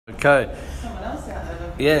Okay. Someone else out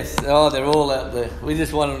there. Yes. Oh, they're all out there. We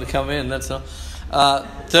just want them to come in, that's all.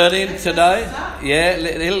 13 today. Yeah,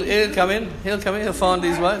 he'll come in. He'll come in. He'll find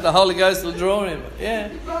his way. The Holy Ghost will draw him.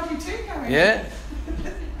 Yeah. Yeah.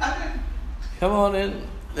 Come on in.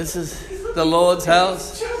 This is the Lord's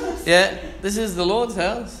house. Yeah, this is the Lord's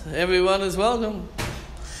house. Everyone is welcome.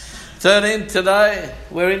 13 today.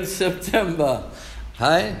 We're in September.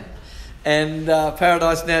 Hey? And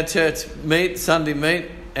Paradise Now Church meet, Sunday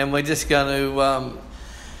meet. And we're just going to,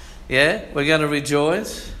 we're going to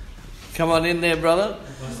rejoice. Come on in there, brother.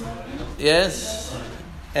 Yes.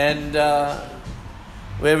 And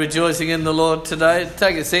we're rejoicing in the Lord today.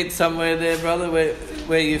 Take a seat somewhere there, brother,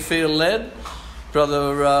 where you feel led.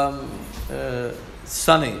 Brother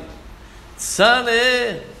Sonny.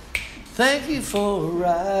 Sonny, thank you for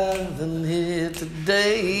arriving here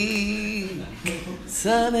today.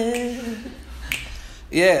 Sonny.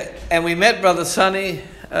 Yeah, and we met Brother Sonny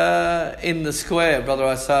in the square. Brother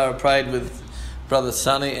Isaiah prayed with Brother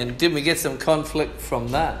Sonny, and didn't we get some conflict from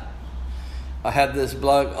that? I had this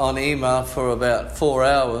bloke on email for about 4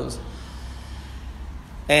 hours,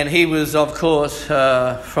 and he was, of course,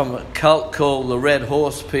 from a cult called the Red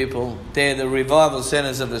Horse people. They're the revival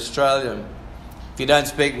centres of Australia. If you don't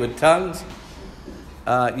speak with tongues,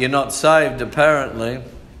 you're not saved, apparently.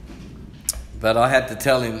 But I had to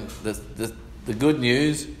tell him the good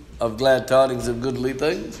news of glad tidings of goodly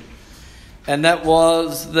things, and that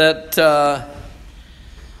was that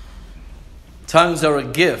tongues are a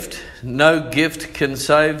gift. No gift can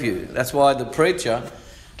save you. That's why the preacher,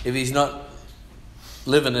 if he's not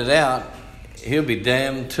living it out, he'll be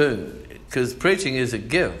damned too, because preaching is a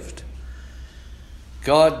gift.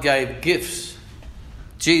 God gave gifts.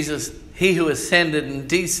 Jesus, he who ascended and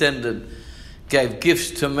descended, gave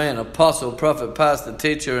gifts to men: apostle, prophet, pastor,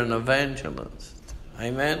 teacher, and evangelist.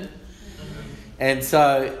 Amen? And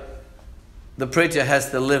so the preacher has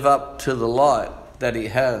to live up to the light that he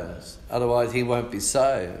has. Otherwise he won't be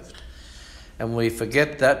saved. And we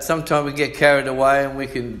forget that. Sometimes we get carried away and we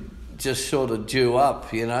can just sort of Jew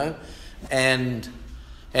up, and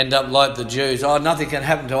end up like the Jews. Oh, nothing can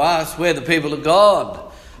happen to us. We're the people of God.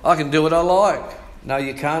 I can do what I like. No,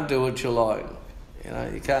 you can't do what you like.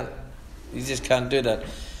 You can't. You just can't do that.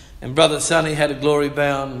 And Brother Sonny had a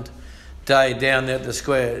glory-bound day down there at the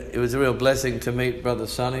square. It was a real blessing to meet Brother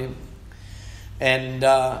Sonny. And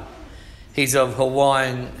he's of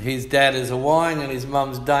Hawaiian. His dad is Hawaiian and his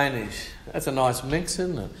mum's Danish. That's a nice mix,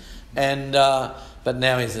 isn't it? And but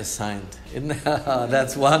now he's a saint.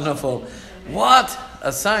 That's wonderful. What?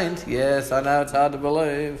 A saint? Yes, I know it's hard to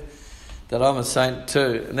believe that I'm a saint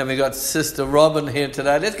too. And then we got Sister Robin here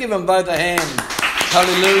today. Let's give them both a hand.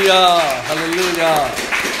 Hallelujah. Hallelujah.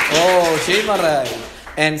 Oh, Sheemare.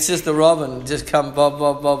 And Sister Robin just come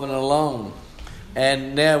bobbing along.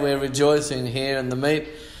 And now we're rejoicing here in the meet.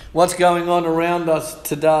 What's going on around us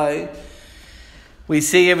today? We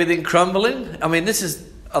see everything crumbling. I mean, this is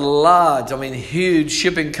a huge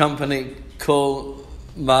shipping company called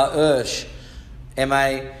Maersk,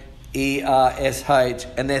 Maersh,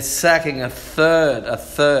 and they're sacking a third.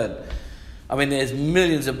 I mean, there's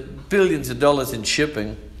billions of dollars in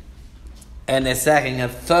shipping, and they're sacking a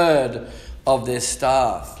third of their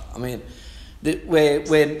staff. I mean,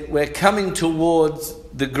 we're coming towards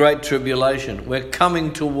the Great Tribulation. We're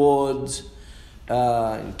coming towards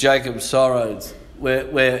Jacob's sorrows.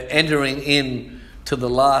 We're entering in to the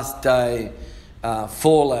last day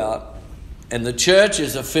fallout, and the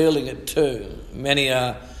churches are feeling it too. Many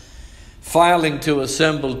are failing to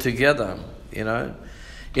assemble together,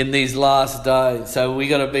 in these last days. So we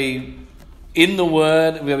got to be in the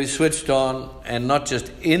Word. We got to be switched on, and not just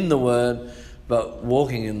in the Word, but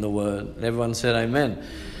walking in the Word. And everyone said amen.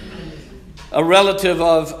 A relative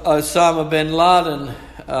of Osama bin Laden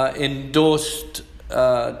endorsed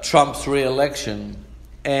Trump's re-election,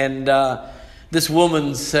 and this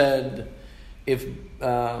woman said if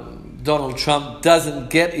Donald Trump doesn't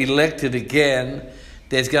get elected again,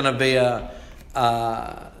 there's going to be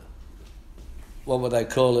what would they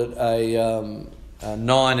call it, a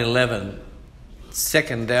 9/11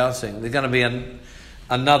 second dousing. There's going to be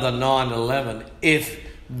another 9/11 if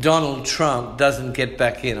Donald Trump doesn't get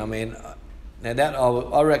back in. I mean, now that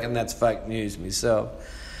I reckon that's fake news myself.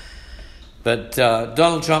 But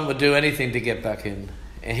Donald Trump would do anything to get back in.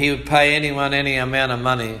 And he would pay anyone any amount of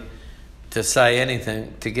money to say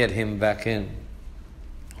anything to get him back in.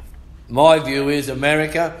 My view is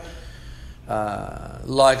America,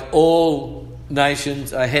 like all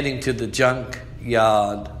nations, are heading to the junk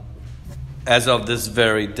yard as of this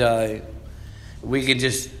very day. We can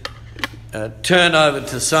just turn over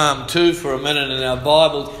to Psalm 2 for a minute in our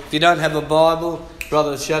Bible. If you don't have a Bible,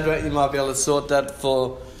 Brother Shadrach, you might be able to sort that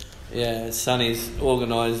for... Yeah, Sonny's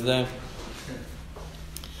organised there.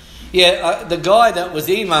 Yeah, the guy that was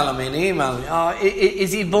emailing me, oh,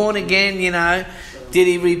 is he born again, you know? Did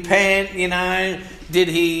he repent, you know? Did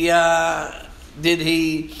he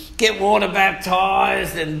get water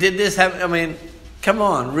baptised? And did this happen? I mean, come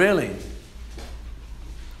on, really?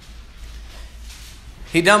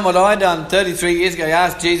 He done what I done 33 years ago. He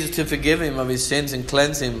asked Jesus to forgive him of his sins and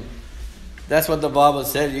cleanse him. That's what the Bible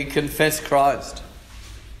says. You confess Christ.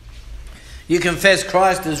 You confess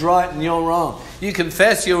Christ is right and you're wrong. You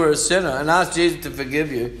confess you were a sinner and ask Jesus to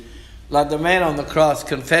forgive you. Like the man on the cross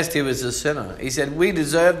confessed he was a sinner. He said, we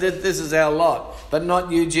deserve this. This is our lot. But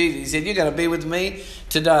not you, Jesus. He said, you're going to be with me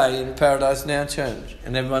today in Paradise Now Church.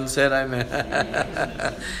 And everyone said amen.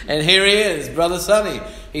 And here he is, Brother Sonny.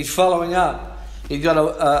 He's following up. He's got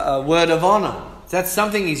a word of honour. That's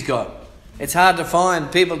something he's got. It's hard to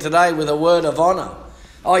find people today with a word of honour.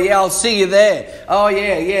 Oh yeah, I'll see you there. Oh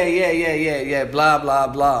yeah, blah, blah,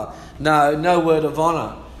 blah. No word of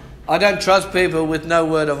honour. I don't trust people with no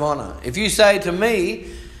word of honour. If you say to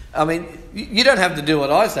me, I mean, you don't have to do what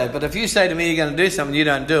I say, but if you say to me you're going to do something, you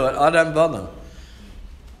don't do it, I don't bother.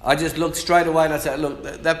 I just look straight away and I say, look,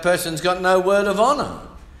 that person's got no word of honour.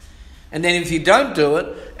 And then if you don't do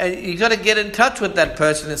it, and you've got to get in touch with that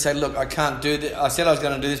person and say, look, I can't do this. I said I was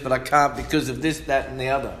going to do this, but I can't because of this, that and the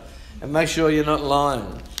other. And make sure you're not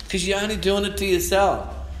lying. Because you're only doing it to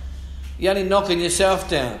yourself. You're only knocking yourself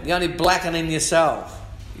down. You're only blackening yourself.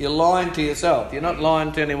 You're lying to yourself. You're not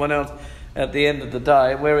lying to anyone else at the end of the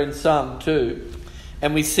day. We're in Psalm 2.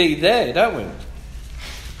 And we see there, don't we?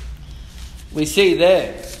 We see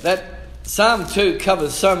there. That Psalm 2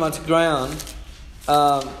 covers so much ground.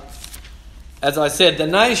 As I said, the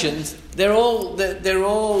nations, they're all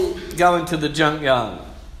going to the junkyard.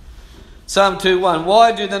 Psalm 2:1.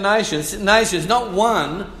 Why do the nations, not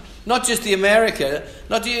one, not just the America,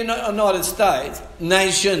 not the United States,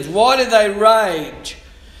 nations, why do they rage?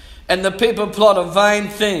 And the people plot a vain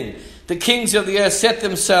thing. The kings of the earth set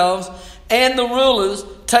themselves, and the rulers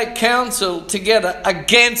take counsel together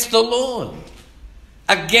against the Lord.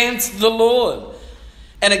 Against the Lord.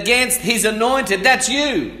 And against his anointed. That's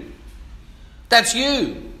you. That's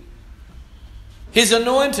you. His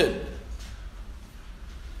anointed.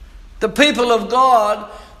 The people of God,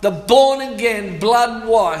 the born again, blood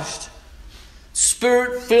washed,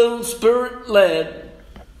 spirit filled, spirit led,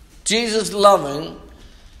 Jesus loving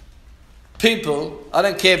people. I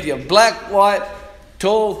don't care if you're black, white,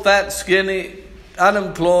 tall, fat, skinny,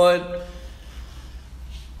 unemployed,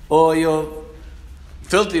 or you're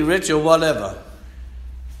filthy rich or whatever.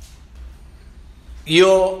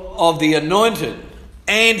 You're of the anointed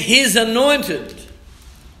and his anointed.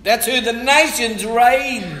 That's who the nations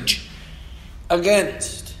rage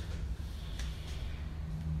against.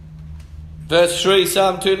 Verse 3,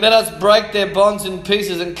 Psalm 2. Let us break their bonds in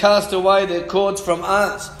pieces and cast away their cords from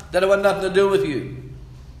us. That have nothing to do with you.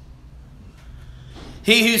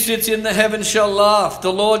 He who sits in the heavens shall laugh.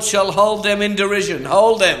 The Lord shall hold them in derision.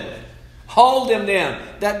 Hold them. Hold them down.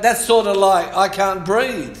 That's sort of like, I can't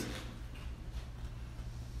breathe.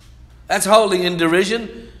 That's holding in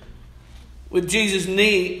derision with Jesus'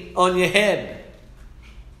 knee on your head.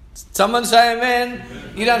 Someone say amen.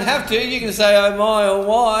 You don't have to. You can say oh my or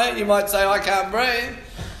why. You might say I can't breathe.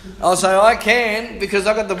 I'll say I can because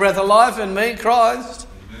I've got the breath of life in me, Christ.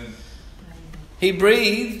 Amen. He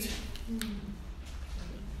breathed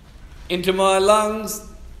into my lungs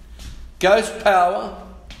ghost power.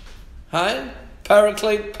 Hey?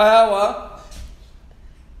 Paraclete power.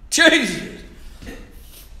 Jesus.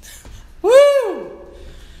 Woo!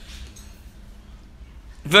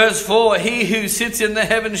 Verse 4, he who sits in the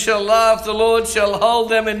heavens shall laugh, the Lord shall hold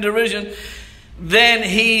them in derision. Then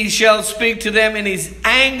he shall speak to them in his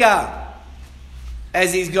anger,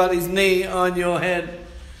 as he's got his knee on your head.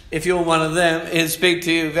 If you're one of them, he'll speak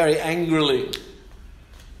to you very angrily.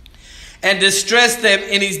 And distress them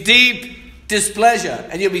in his deep displeasure.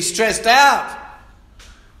 And you'll be stressed out.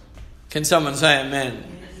 Can someone say amen?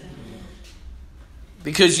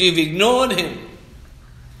 Because you've ignored him.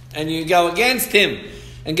 And you go against him.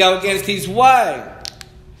 And go against his way.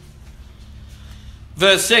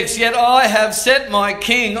 Verse 6, yet I have set my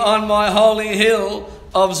king on my holy hill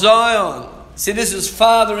of Zion. See, this is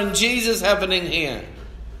Father and Jesus happening here.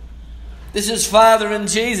 This is Father and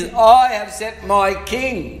Jesus. I have set my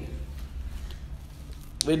king.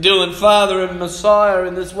 We're doing Father and Messiah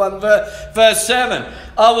in this one verse. Verse 7,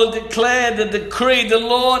 I will declare the decree the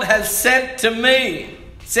Lord has sent to me.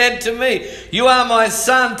 Said to me, you are my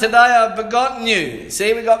son, today I've begotten you.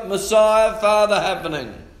 See, we got Messiah, Father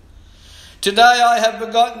happening. Today I have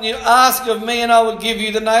begotten you. Ask of me and I will give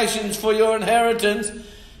you the nations for your inheritance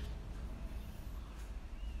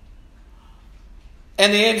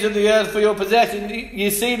and the ends of the earth for your possession. You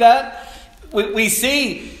see that? We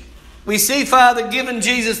see Father giving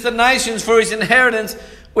Jesus the nations for his inheritance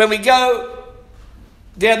when we go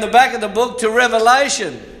down the back of the book to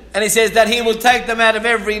Revelation. And he says that he will take them out of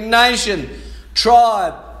every nation,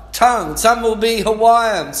 tribe, tongue. Some will be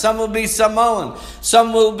Hawaiian, some will be Samoan,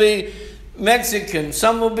 some will be Mexican,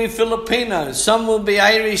 some will be Filipino, some will be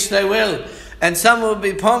Irish, they will, and some will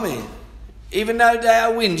be Pommy, even though they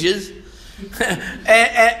are whingers.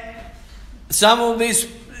 and some will be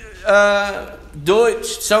Deutsch,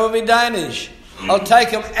 some will be Danish. I'll take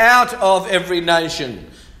him out of every nation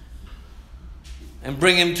and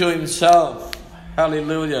bring him to himself.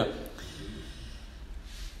 Hallelujah.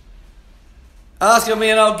 Ask of me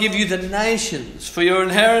and I'll give you the nations for your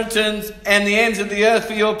inheritance and the ends of the earth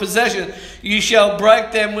for your possession. You shall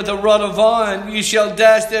break them with a rod of iron. You shall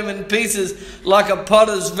dash them in pieces like a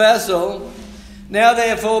potter's vessel. Now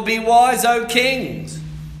therefore be wise, O kings.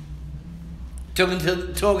 Talking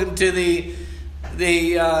to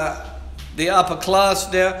the upper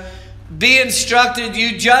class now. Be instructed,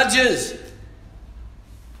 you judges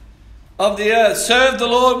of the earth. Serve the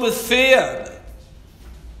Lord with fear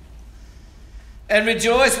and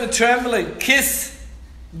rejoice with trembling. Kiss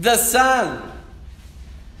the Son.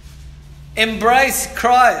 Embrace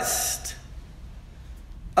Christ.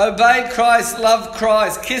 Obey Christ. Love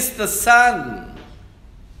Christ. Kiss the Son.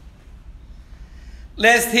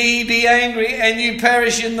 Lest he be angry and you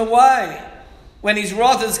perish in the way, when his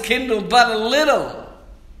wrath is kindled but a little.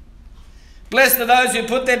 Blessed are those who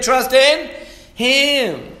put their trust in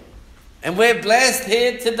him. And we're blessed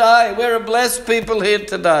here today. We're a blessed people here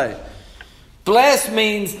today. Blessed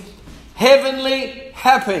means heavenly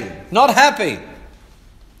happy, not happy.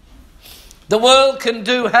 The world can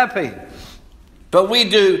do happy, but we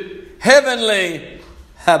do heavenly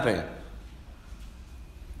happy.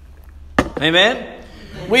 Amen?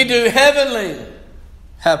 We do heavenly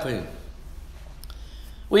happy.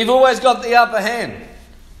 We've always got the upper hand,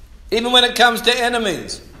 even when it comes to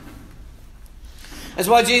enemies. That's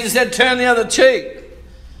why Jesus said, turn the other cheek.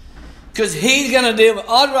 Because he's going to deal with...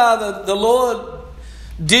 I'd rather the Lord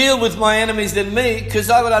deal with my enemies than me, because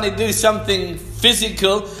I would only do something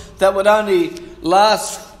physical that would only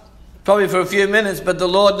last probably for a few minutes, but the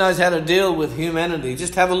Lord knows how to deal with humanity.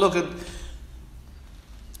 Just have a look at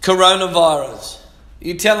coronavirus.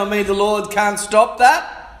 You telling me the Lord can't stop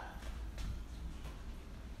that?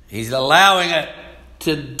 He's allowing it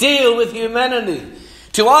to deal with humanity,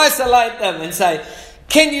 to isolate them and say,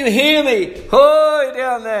 can you hear me? Oh,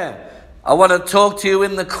 down there. I want to talk to you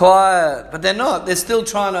in the quiet. But they're not. They're still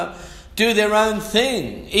trying to do their own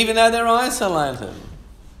thing, even though they're isolated.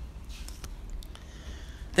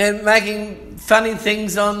 They're making funny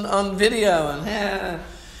things on video. And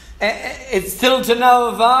it's still to no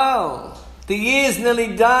avail. The year's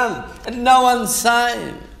nearly done and no one's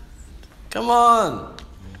saved. Come on.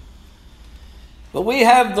 But we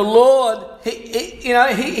have the Lord.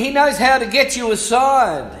 He knows how to get you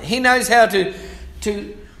aside. He knows how to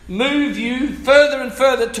move you further and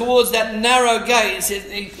further towards that narrow gate. He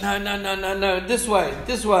says, no, this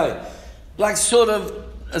way. Like sort of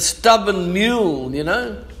a stubborn mule,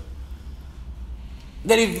 Then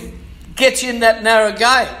he gets you in that narrow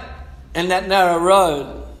gate and that narrow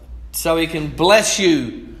road so he can bless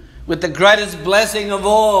you with the greatest blessing of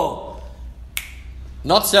all.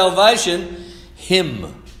 Not salvation,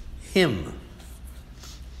 Him.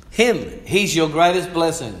 He's your greatest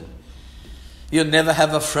blessing. You'll never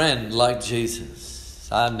have a friend like Jesus.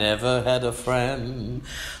 I never had a friend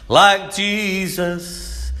like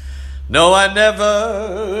Jesus. No, I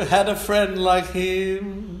never had a friend like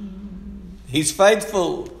him. He's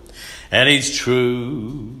faithful and he's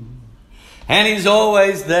true and he's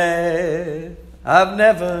always there. I've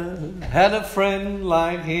never had a friend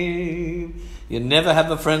like him. You never have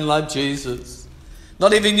a friend like Jesus.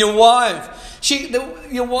 Not even your wife.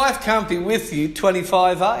 Your wife can't be with you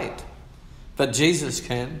 25/8. But Jesus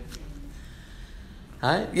can.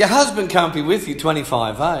 Hey? Your husband can't be with you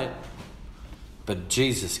 25/8. But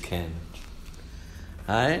Jesus can.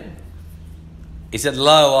 Hey? He said,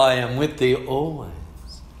 lo, I am with thee always.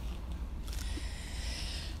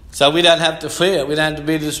 So we don't have to fear. We don't have to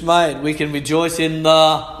be dismayed. We can rejoice in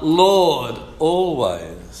the Lord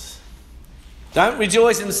always. Don't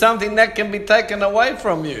rejoice in something that can be taken away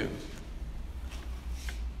from you.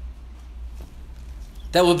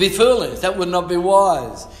 That would be foolish. That would not be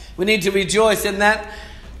wise. We need to rejoice in that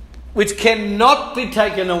which cannot be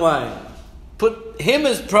taken away. Put him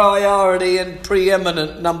as priority and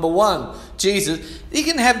preeminent number one. Jesus, you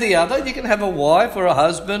can have the other. You can have a wife or a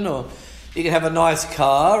husband, or you can have a nice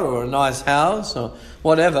car or a nice house or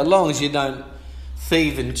whatever, as long as you don't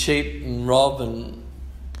thieve and cheat and rob and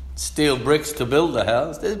steal bricks to build a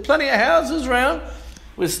house. There's plenty of houses around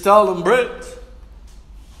with stolen bricks.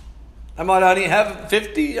 They might only have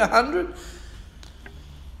 50, 100,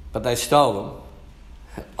 but they stole them.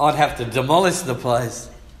 I'd have to demolish the place.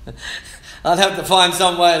 I'd have to find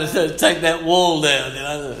some way to take that wall down, you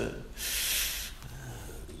know.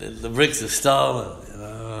 The bricks are stolen.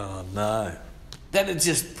 Oh, no. That would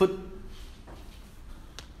just put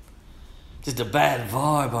just a bad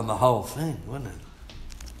vibe on the whole thing, wouldn't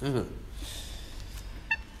it?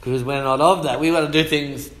 Because we're not of that. We've got to do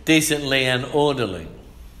things decently and orderly.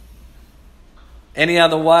 Any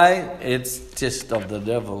other way, it's just of the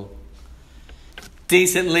devil.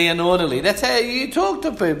 Decently and orderly. That's how you talk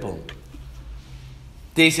to people.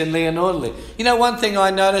 Decently and orderly. You know, one thing I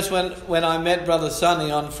noticed when I met Brother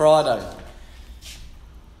Sonny on Friday,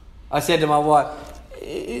 I said to my wife,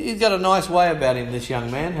 he's got a nice way about him, this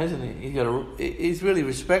young man, hasn't he? He's really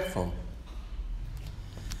respectful.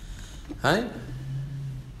 Hey?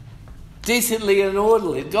 Decently and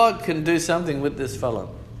orderly. God can do something with this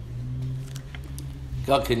fellow.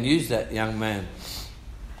 God can use that young man.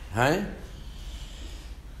 Hey?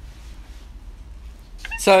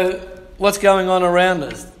 So, what's going on around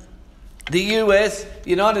us? The US,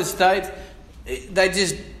 United States, they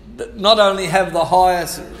just not only have the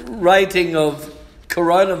highest rating of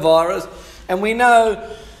coronavirus, and we know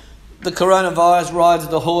the coronavirus rides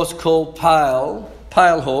the horse called pale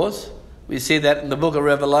horse. We see that in the book of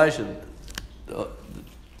Revelation.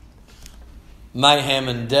 Mayhem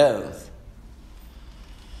and death.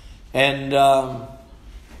 And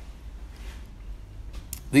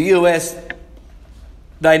the US,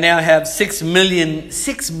 they now have 6 million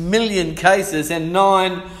cases and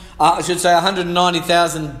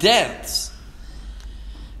 190,000 deaths.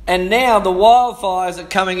 And now the wildfires are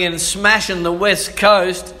coming in, smashing the west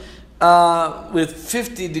coast with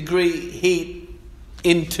 50-degree heat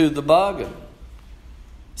into the bargain.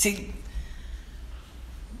 See,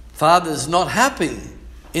 Father's not happy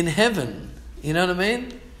in heaven. You know what I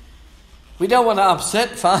mean? We don't want to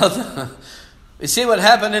upset Father. You see what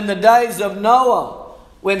happened in the days of Noah.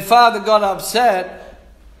 When Father got upset,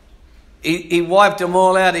 he wiped them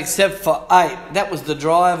all out except for 8. That was the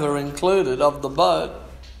driver included of the boat,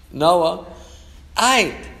 Noah.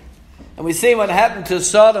 8. And we see what happened to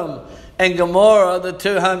Sodom and Gomorrah, the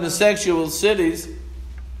 2 homosexual cities.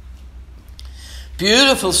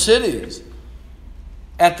 Beautiful cities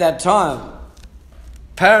at that time.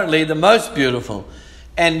 Apparently the most beautiful.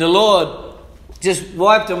 And the Lord just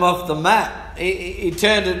wiped them off the map. He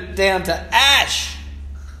turned it down to ash.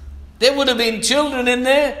 There would have been children in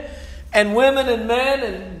there, and women and men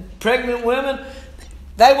and pregnant women.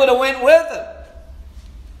 They would have went with it.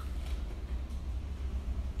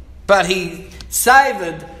 But he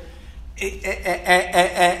saved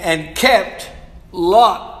and kept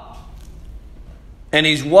Lot and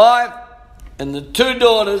his wife and the 2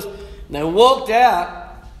 daughters. And they walked out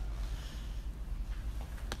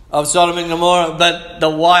of Sodom and Gomorrah, but the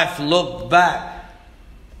wife looked back,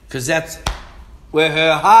 because that's where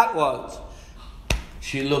her heart was.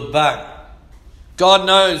 She looked back. God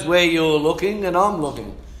knows where you're looking and I'm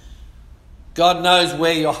looking. God knows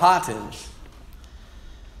where your heart is.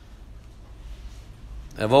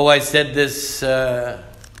 I've always said this for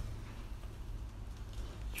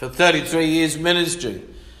 33 years ministry.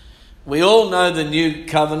 We all know the new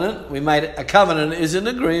covenant. We made a covenant is an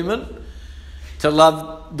agreement to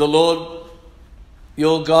love the Lord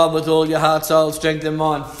your God with all your heart, soul, strength and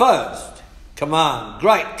mind first. Command,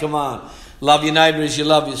 great command. Love your neighbour as you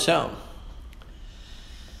love yourself.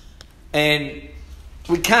 And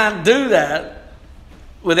we can't do that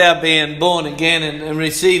without being born again and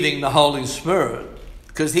receiving the Holy Spirit,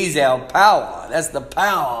 because He's our power. That's the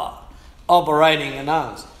power operating in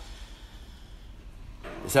us.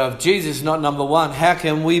 So if Jesus is not number one, how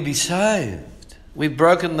can we be saved? We've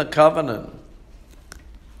broken the covenant.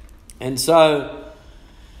 And so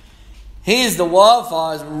here's the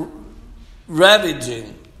wildfires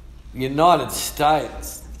ravaging the United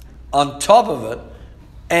States on top of it,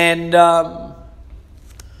 and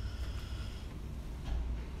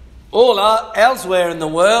all elsewhere in the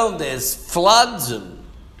world there's floods and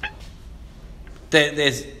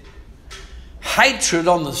there's hatred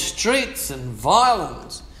on the streets and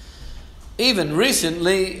violence. Even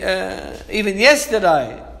recently, even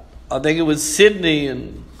yesterday, I think it was Sydney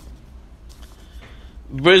and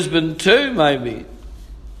Brisbane too, maybe,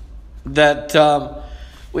 that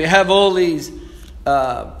we have all these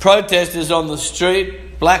protesters on the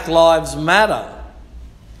street Black lives matter.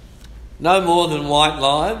 No more than white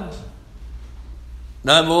lives.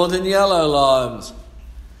 No more than yellow lives.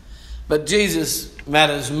 But Jesus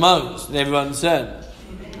matters most, and everyone said.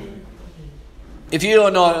 If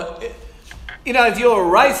you're not, if you're a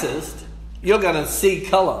racist, you're going to see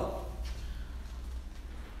colour.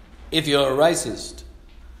 If you're a racist.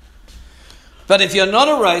 But if you're not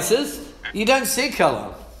a racist, you don't see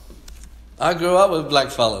colour. I grew up with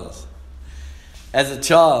black fellas. As a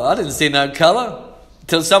child, I didn't see no colour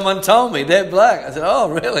until someone told me they're black. I said, oh,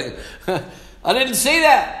 really? I didn't see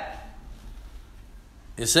that.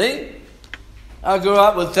 You see? I grew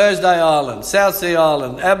up with Thursday Island, South Sea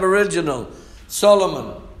Island, Aboriginal,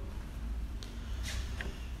 Solomon.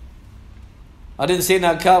 I didn't see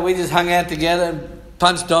no colour. We just hung out together,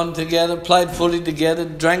 punched on together, played footy together,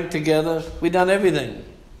 drank together. We done everything.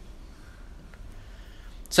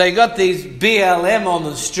 So you got these BLM on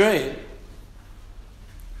the street.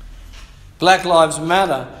 Black Lives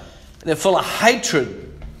Matter. They're full of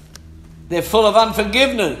hatred. They're full of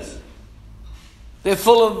unforgiveness. They're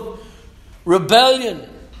full of rebellion.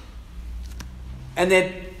 And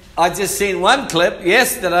I just seen one clip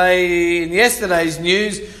yesterday, in yesterday's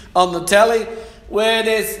news on the telly, where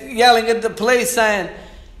they're yelling at the police saying,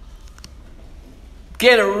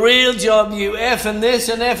 get a real job, you effing this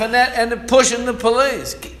and effing that, and they're pushing the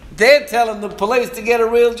police. They're telling the police to get a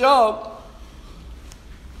real job.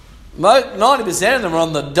 90% of them are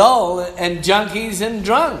on the dole and junkies and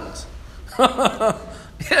drunks. You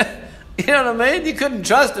know what I mean? You couldn't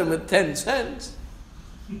trust them with 10 cents.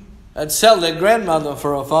 They'd sell their grandmother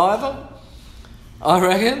for a $5, I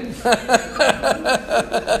reckon.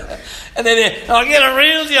 And then I'll get a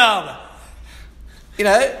real job.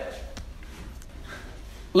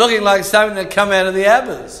 Looking like something that come out of the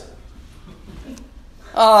Abbas.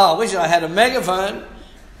 Oh, I wish I had a megaphone.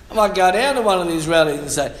 I might go down to one of these rallies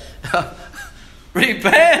and say,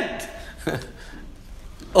 repent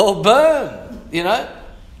or burn, They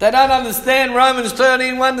don't understand Romans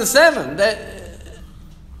 13, 1-7.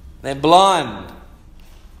 They're blind.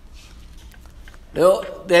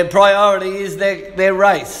 Their priority is their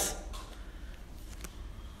race.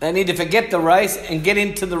 They need to forget the race and get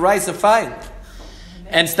into the race of faith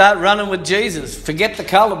and start running with Jesus. Forget the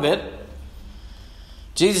colour bit.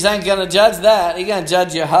 Jesus ain't going to judge that. He's going to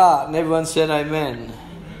judge your heart. And everyone said amen.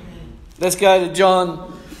 Let's go to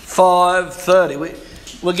John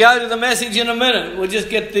 5:30. We'll go to the message in a minute. We'll just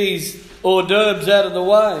get these hors d'oeuvres out of the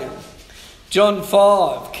way. John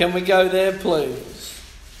 5. Can we go there, please?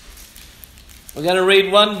 We're going to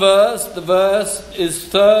read one verse. The verse is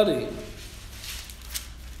 30.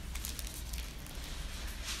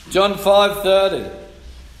 John 5:30.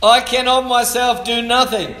 I can of myself do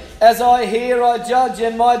nothing. As I hear, I judge,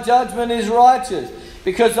 and my judgment is righteous,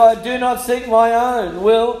 because I do not seek my own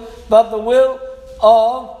will, but the will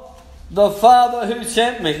of the Father who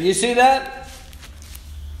sent me. You see that?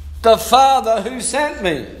 The Father who sent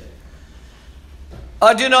me.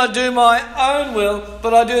 I do not do my own will,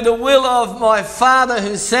 but I do the will of my Father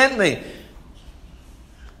who sent me.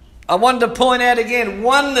 I wanted to point out again,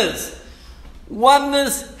 oneness.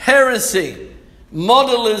 Oneness heresy.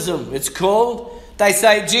 Modalism, it's called. They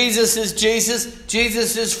say Jesus is Jesus,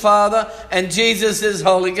 Jesus is Father, and Jesus is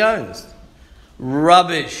Holy Ghost.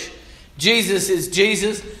 Rubbish. Jesus is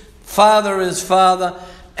Jesus, Father is Father,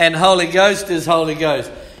 and Holy Ghost is Holy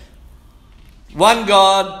Ghost. One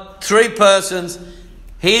God, three persons.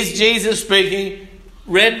 Here's Jesus speaking,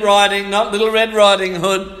 Red Riding, not Little Red Riding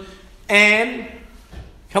Hood. And,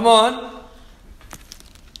 come on,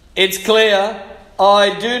 it's clear,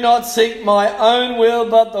 I do not seek my own will,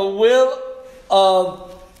 but the will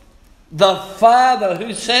of the Father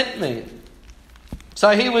who sent me.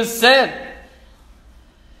 So he was sent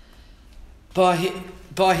by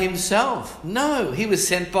himself. No, he was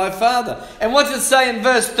sent by Father. And what does it say in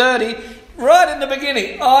verse 30? Right in the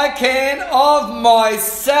beginning, I can of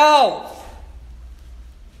myself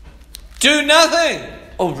do nothing.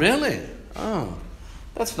 Oh, really? Oh,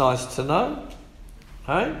 that's nice to know.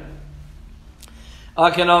 Hey? I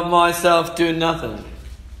can of myself do nothing.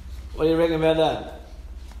 What do you reckon about that?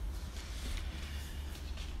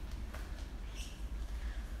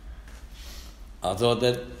 I thought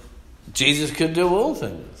that Jesus could do all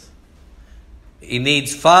things. He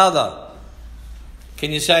needs Father.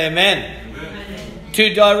 Can you say amen? Amen.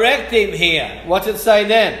 To direct him here. What's it say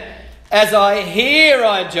then? As I hear,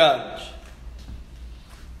 I judge.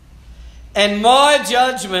 And my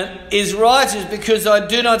judgment is righteous, because I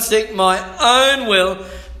do not seek my own will,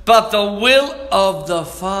 but the will of the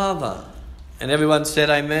Father. And everyone said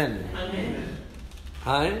amen. Amen.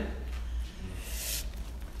 Hey?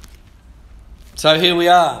 So here we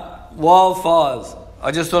are. Wildfires. I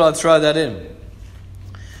just thought I'd throw that in.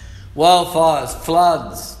 Wildfires,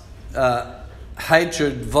 floods,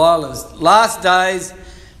 hatred, violence. Last days.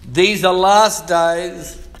 These are last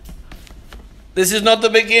days. This is not the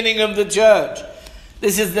beginning of the church.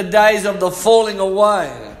 This is the days of the falling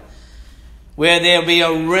away, where there'll be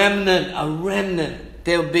a remnant.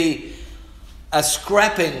 There'll be a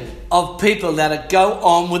scrapping of people that go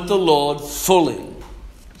on with the Lord fully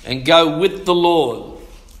and go with the Lord.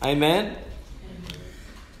 Amen?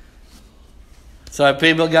 So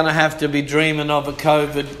people are going to have to be dreaming of a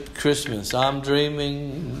COVID Christmas. I'm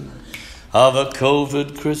dreaming of a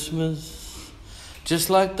COVID Christmas, just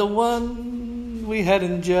like the one we had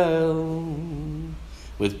in jail,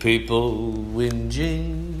 with people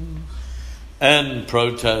whinging and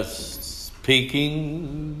protests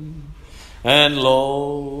peaking and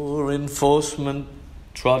law enforcement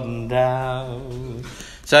trodden down.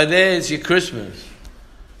 So there's your Christmas.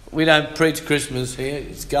 We don't preach Christmas here.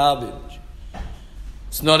 It's garbage.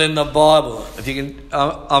 It's not in the Bible. If you can,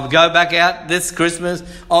 I'll go back out this Christmas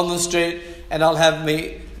on the street and I'll have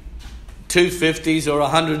me $2.50s or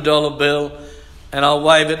 $100 bill and I'll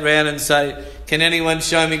wave it round and say, can anyone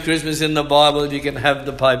show me Christmas in the Bible? You can have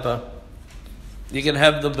the paper. You can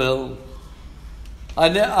have the bill.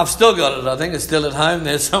 I've still got it. I think it's still at home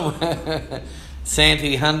there somewhere.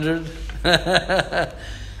 Santa 100.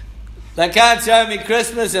 They can't show me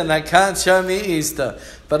Christmas and they can't show me Easter.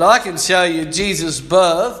 But I can show you Jesus'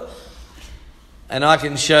 birth and I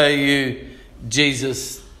can show you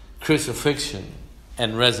Jesus' crucifixion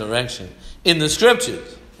and resurrection in the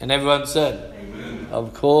scriptures. And everyone said, amen.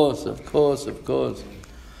 Of course. And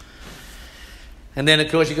then,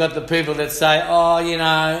 of course, you got the people that say, oh, you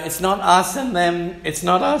know, it's not us and them. It's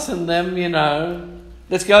not us and them, you know.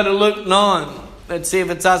 Let's go to Luke 9. Let's see if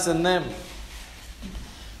it's us and them.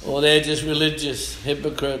 Or they're just religious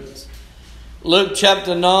hypocrites. Luke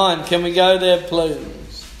chapter 9. Can we go there,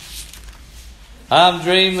 please? I'm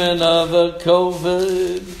dreaming of a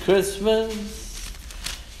COVID Christmas,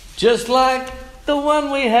 just like the one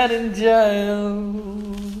we had in jail.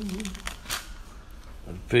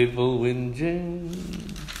 And people whinging.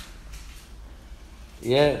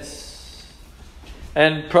 Yes.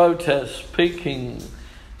 And protests peaking.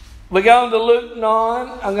 We're going to Luke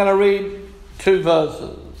 9. I'm going to read 2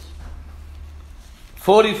 verses.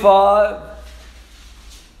 49.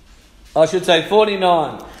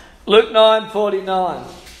 Luke 9:49.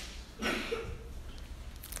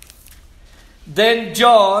 Then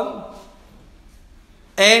John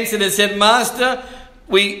answered and said, Master,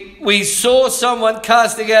 we saw someone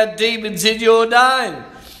casting out demons in your name,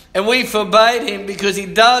 and we forbade him because he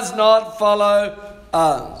does not follow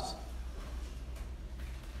us.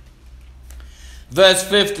 Verse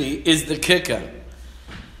 50 is the kicker.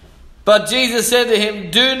 But Jesus said to him,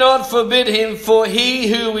 do not forbid him, for he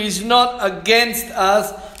who is not against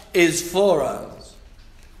us is for us.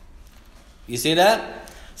 You see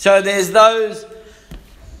that? So there's those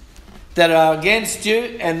that are against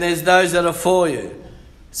you and there's those that are for you.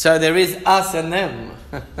 So there is us and them.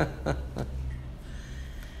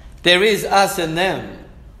 There is us and them.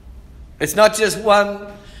 It's not just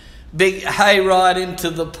one big hayride into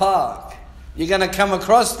the park. You're going to come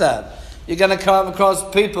across that. You're going to come across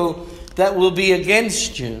people that will be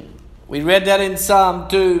against you. We read that in Psalm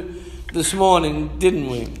 2 this morning, didn't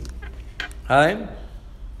we? Hey?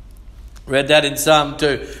 Read that in Psalm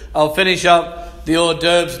 2. I'll finish up the hors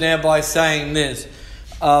d'oeuvres now by saying this.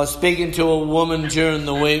 I was speaking to a woman during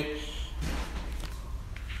the week.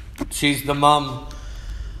 She's the mum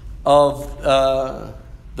of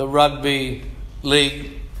the rugby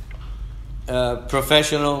league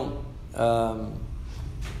professional.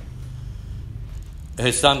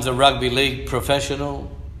 Her son's a rugby league professional.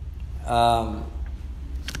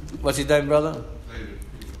 What's his name, brother?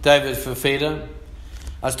 David Fafita.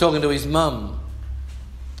 I was talking to his mum,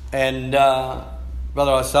 and Brother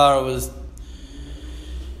Isara was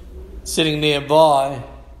sitting nearby,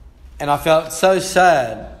 and I felt so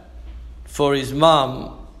sad for his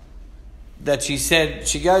mum that she said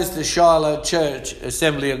she goes to Shiloh Church,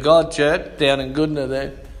 Assembly of God Church, down in Goodna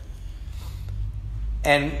there,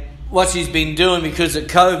 and what she's been doing because of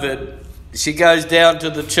COVID, she goes down to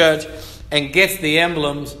the church and gets the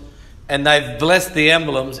emblems, and they've blessed the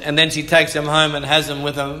emblems, and then she takes them home and has them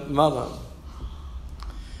with her mother.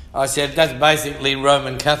 I said, that's basically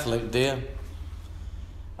Roman Catholic, dear.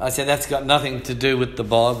 I said, that's got nothing to do with the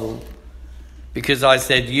Bible. Because I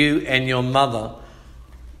said, you and your mother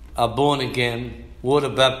are born again, water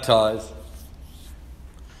baptized.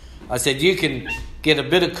 I said, you can get a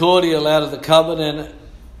bit of cordial out of the cupboard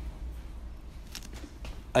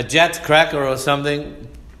a Jats cracker or something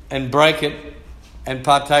and break it and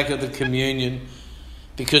partake of the communion,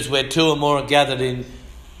 because where two or more are gathered in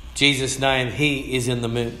Jesus' name, He is in the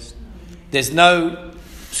midst. There's no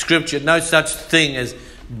scripture, no such thing as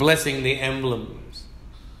blessing the emblems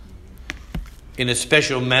in a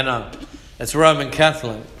special manner. It's Roman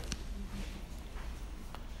Catholic.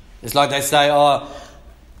 It's like they say,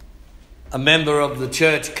 a member of the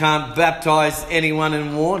church can't baptise anyone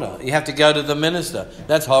in water. You have to go to the minister.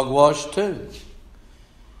 That's hogwash too.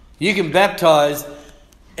 You can baptise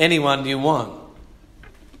anyone you want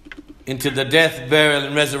into the death, burial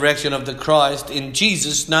and resurrection of the Christ in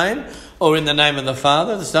Jesus' name, or in the name of the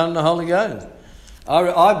Father, the Son and the Holy Ghost.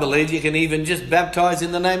 I believe you can even just baptise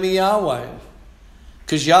in the name of Yahweh,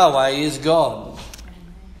 because Yahweh is God.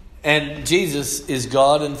 And Jesus is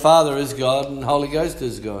God, and Father is God, and Holy Ghost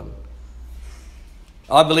is God.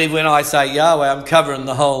 I believe when I say Yahweh, I'm covering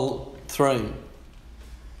the whole three.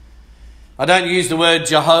 I don't use the word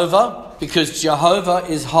Jehovah, because Jehovah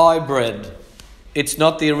is hybrid. It's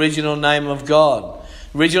not the original name of God.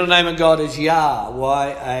 The original name of God is Yah,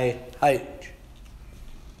 Y-A-H.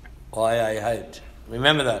 Y-A-H.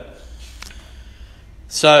 Remember that.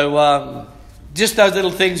 So, just those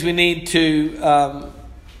little things we need to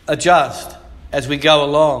adjust as we go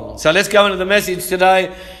along. So let's go into the message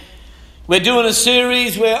today. We're doing a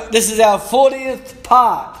series where this is our 40th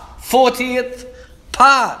part. 40th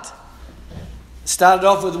part. Started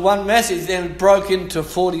off with one message, then broke into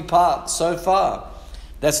 40 parts so far.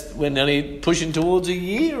 We're nearly pushing towards a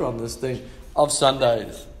year on this thing of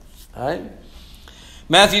Sundays. Right?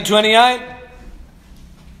 Matthew 28.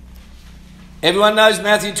 Everyone knows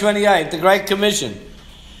Matthew 28, the Great Commission.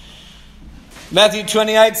 Matthew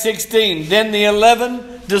 28:16. Then the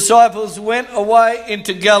 11 disciples went away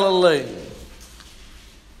into Galilee,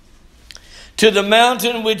 to the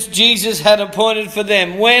mountain which Jesus had appointed for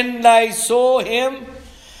them. When they saw Him,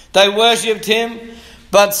 they worshipped Him,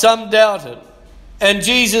 but some doubted. And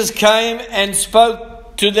Jesus came and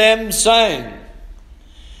spoke to them, saying,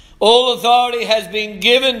 all authority has been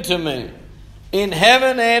given to me in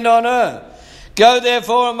heaven and on earth. Go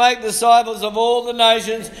therefore and make disciples of all the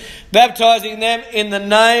nations, baptizing them in the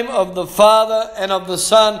name of the Father and of the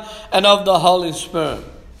Son and of the Holy Spirit,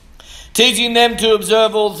 teaching them to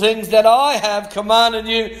observe all things that I have commanded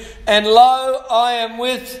you. And lo, I am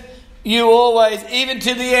with you always, even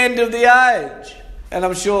to the end of the age. And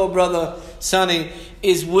I'm sure Brother Sonny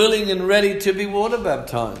is willing and ready to be water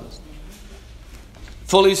baptized,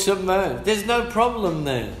 fully submerged. There's no problem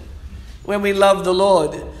there. When we love the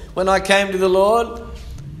Lord, when I came to the Lord,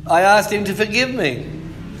 I asked Him to forgive me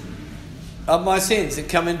of my sins that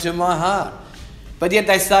come into my heart. But yet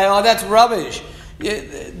they say, oh, that's rubbish.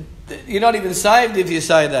 You're not even saved if you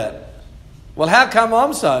say that. Well, how come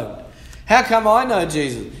I'm saved? How come I know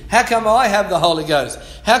Jesus? How come I have the Holy Ghost?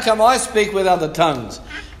 How come I speak with other tongues?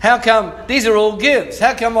 How come these are all gifts?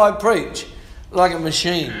 How come I preach like a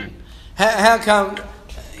machine? How come,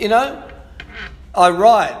 I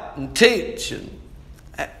write and teach?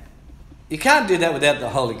 You can't do that without the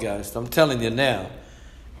Holy Ghost, I'm telling you now.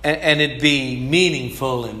 And it be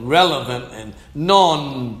meaningful and relevant and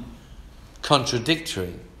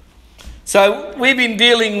non-contradictory. So we've been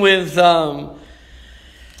dealing with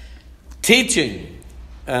teaching.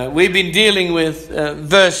 We've been dealing with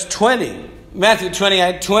verse 20, Matthew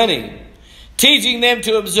 28:20. Teaching them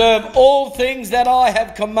to observe all things that I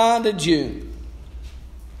have commanded you.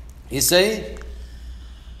 You see?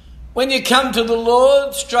 When you come to the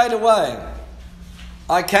Lord, straight away.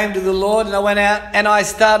 I came to the Lord and I went out and I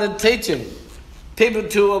started teaching people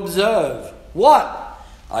to observe. What?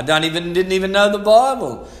 I didn't even know the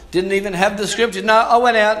Bible. Didn't even have the scriptures. No, I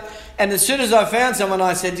went out and as soon as I found someone,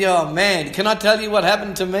 I said, oh man, can I tell you what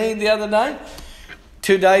happened to me the other day?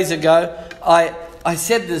 2 days ago, I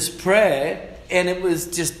said this prayer and it was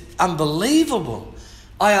just unbelievable.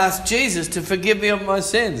 I asked Jesus to forgive me of my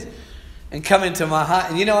sins and come into my heart.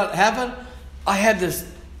 And you know what happened? I had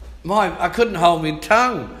I couldn't hold my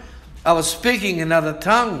tongue. I was speaking in other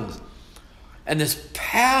tongues. And this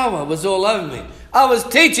power was all over me. I was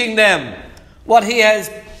teaching them what He has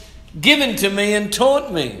given to me and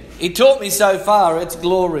taught me. He taught me so far, it's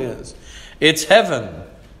glorious. It's heaven.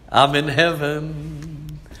 I'm in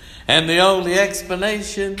heaven. And the only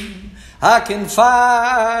explanation I can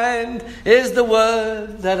find is the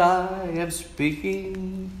word that I am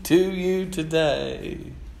speaking to you today.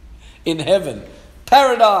 In heaven.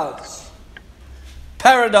 Paradise.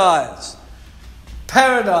 Paradise.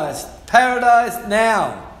 Paradise. Paradise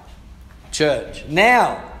now. Church.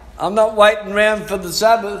 Now. I'm not waiting around for the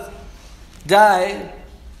Sabbath day.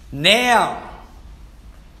 Now.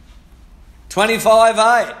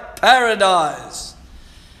 25:8, paradise.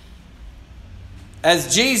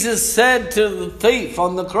 As Jesus said to the thief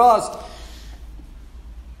on the cross,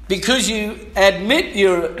 because you admit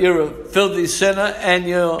you're a filthy sinner and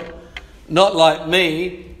you're not like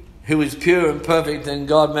me, who is pure and perfect and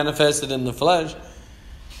God manifested in the flesh,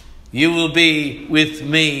 you will be with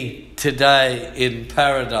me today in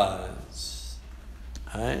paradise.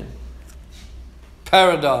 Right?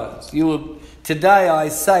 Paradise. Today I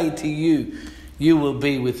say to you, you will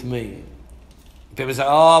be with me. People say,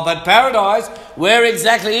 oh, but paradise, where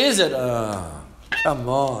exactly is it? Oh, come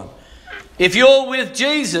on. If you're with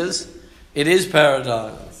Jesus, it is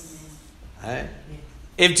paradise. Right?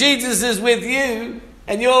 If Jesus is with you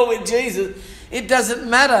and you're with Jesus, it doesn't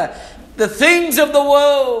matter. The things of the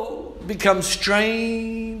world become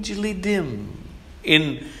strangely dim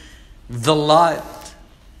in the light,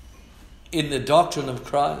 in the doctrine of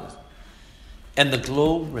Christ, and the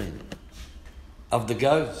glory of the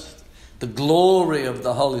Ghost, the glory of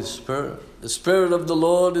the Holy Spirit. The Spirit of the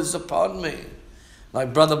Lord is upon me.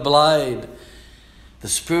 Like Brother Blade, the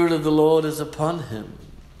Spirit of the Lord is upon him.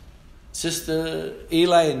 Sister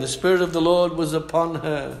Elaine, the Spirit of the Lord was upon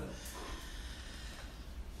her.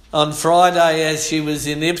 On Friday, as she was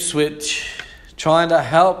in Ipswich trying to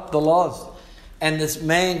help the lost, and this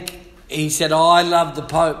man, he said, oh, I love the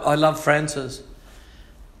Pope, I love Francis.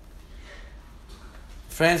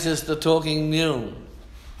 Francis the talking mule.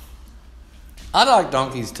 I like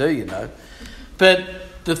donkeys too, you know. But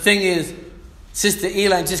the thing is, Sister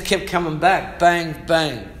Elaine just kept coming back. Bang,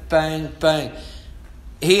 bang, bang, bang.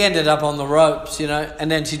 He ended up on the ropes, you know,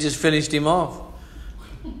 and then she just finished him off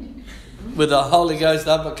with a Holy Ghost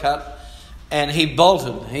uppercut, and he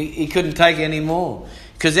bolted. He couldn't take any more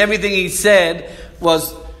because everything he said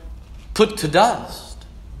was put to dust.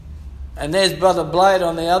 And there's Brother Blade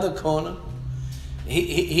on the other corner.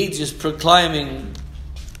 He just proclaiming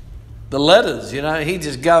the letters, you know. He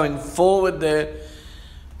just going forward there,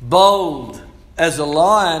 bold as a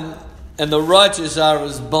lion, and the righteous are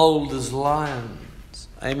as bold as lions.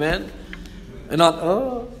 Amen? They're not,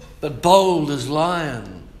 but bold as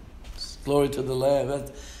lions. Glory to the Lamb.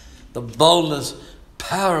 That's the boldness,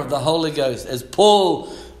 power of the Holy Ghost. As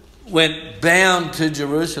Paul went bound to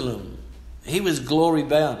Jerusalem, he was glory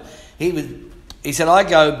bound. He said, I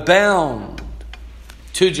go bound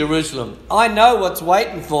to Jerusalem. I know what's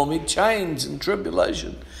waiting for me, chains and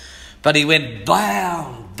tribulation. But he went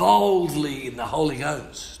bound boldly in the Holy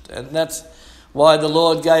Ghost. And that's why the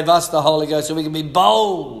Lord gave us the Holy Ghost, so we can be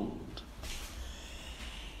bold.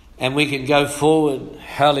 And we can go forward.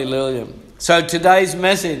 Hallelujah. So today's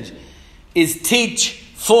message is teach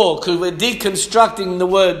for, because we're deconstructing the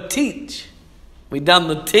word teach. We've done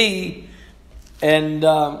the T and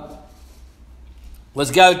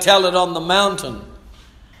was go tell it on the mountain.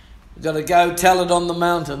 We've got to go tell it on the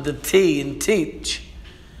mountain. The T in teach.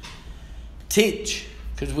 Teach.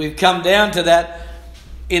 Because we've come down to that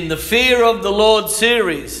in the Fear of the Lord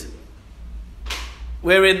series.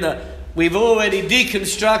 We've already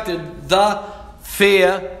deconstructed the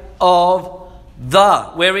fear of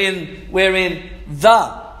the. We're in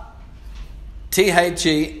the.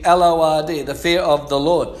 THELORD, the fear of the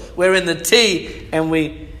Lord. We're in the T, and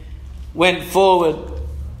we went forward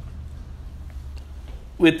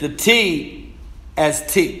with the T as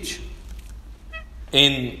teach.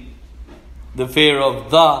 In the fear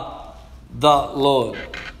of the Lord.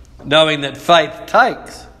 Knowing that faith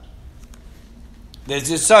takes. There's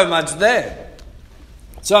just so much there.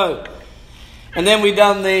 So, and then we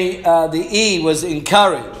done the E was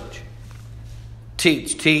encourage.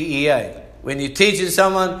 Teach, TEA. When you're teaching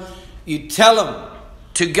someone, you tell them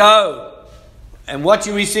to go. And what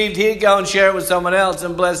you received here, go and share it with someone else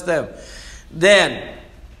and bless them. Then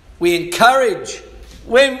we encourage.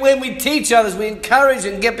 When we teach others, we encourage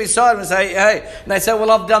and get beside them and say, hey. And they say, well,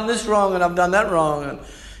 I've done this wrong and I've done that wrong. And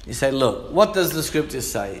you say, look, what does the scripture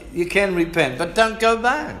say? You can repent, but don't go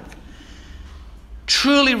back.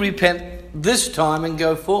 Truly repent this time and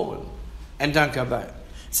go forward. And don't go back.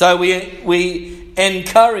 So we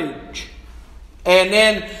encourage. And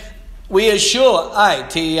then we assure,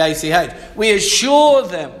 TEACH, we assure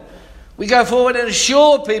them. We go forward and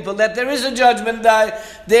assure people that there is a judgment day.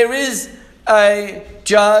 There is a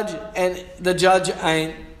judge, and the judge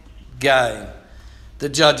ain't gay. The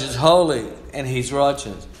judge is holy and he's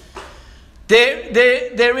righteous.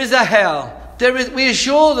 There is a hell. We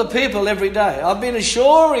assure the people every day. I've been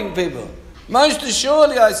assuring people. Most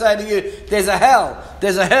assuredly, I say to you, there's a hell,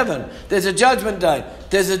 there's a heaven, there's a judgment day,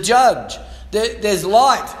 there's a judge, there's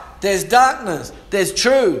light, there's darkness, there's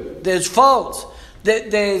true, there's false,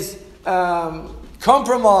 there's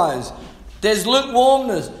compromise, there's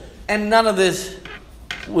lukewarmness. And none of this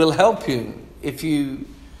will help you if you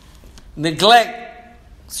neglect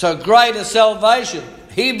so great a salvation.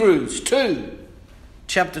 Hebrews 2,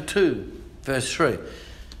 chapter 2, verse 3.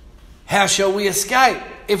 How shall we escape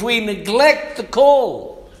if we neglect the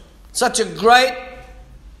call? Such a great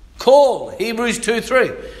call. Hebrews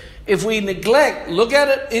 2:3. If we neglect, look at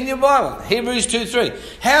it in your Bible. Hebrews 2:3.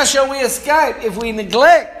 How shall we escape if we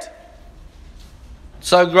neglect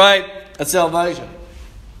so great a salvation?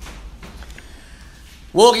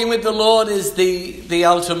 Walking with the Lord is the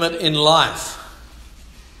ultimate in life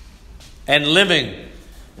and living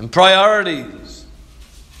and priorities.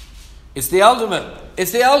 It's the ultimate.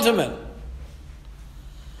 It's the ultimate.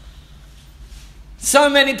 So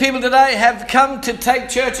many people today have come to take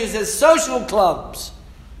churches as social clubs,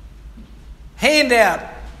 handout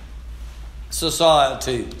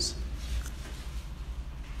societies,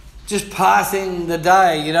 just passing the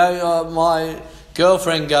day. You know, my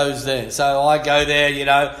girlfriend goes there, so I go there. You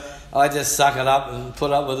know, I just suck it up and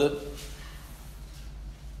put up with it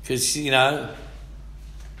because you know.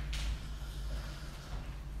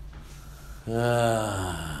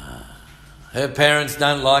 Her parents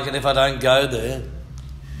don't like it if I don't go there.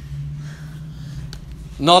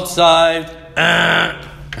 Not saved.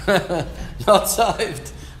 Not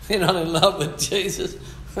saved. You're not in love with Jesus.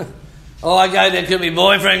 Oh, I go there because my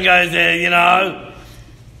boyfriend goes there, you know.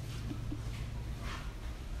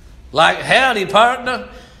 Like, howdy, partner.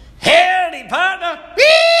 Howdy, partner.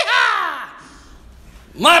 Yeehaw!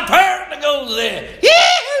 My partner goes there.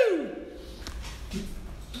 Yee-hoo!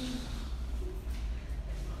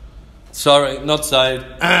 Sorry, not saved.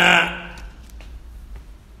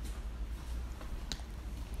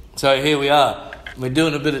 So here we are. We're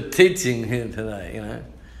doing a bit of teaching here today, you know.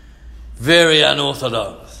 Very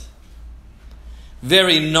unorthodox.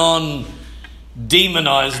 Very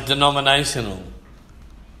non-demonized denominational.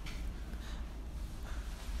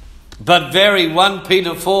 But very 1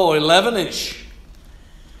 Peter 4:11-ish.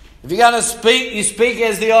 If you're going to speak, you speak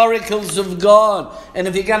as the oracles of God. And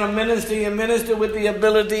if you're going to minister, you minister with the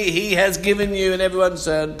ability He has given you. And everyone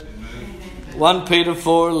said, Amen. 1 Peter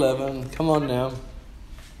 4:11. Come on now.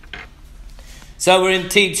 So we're in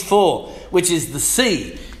Teach 4, which is the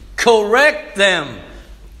C. Correct them.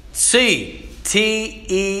 C.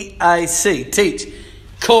 T-E-A-C. Teach.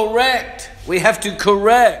 Correct. We have to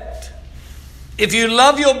correct. If you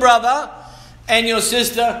love your brother and your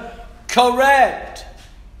sister, correct.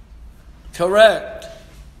 Correct.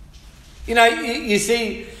 You know, you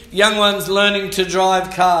see young ones learning to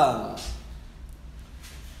drive cars.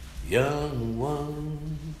 Young one,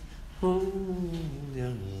 oh,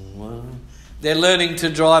 young one. They're learning to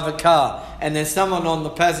drive a car. And there's someone on the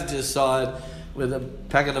passenger side with a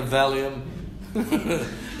packet of Valium.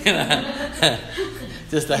 You know,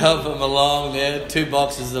 just to help them along there. 2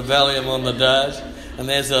 boxes of Valium on the dash. And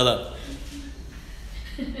they're sort of...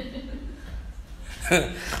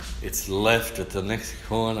 It's left at the next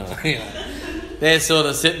corner. You know. They're sort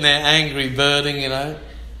of sitting there angry birding, you know.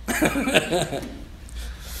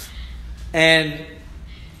 And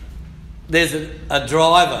there's a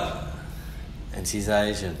driver, and she's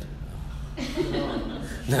Asian.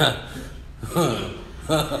 No. No.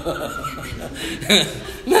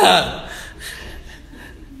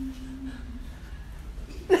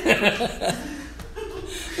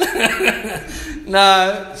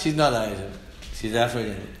 No, she's not Asian. She's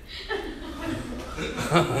African.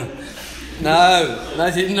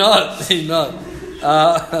 No, she's not. She's not.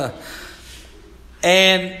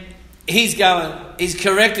 And he's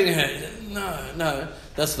correcting her. No,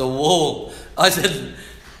 that's the wall. I said,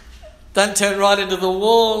 don't turn right into the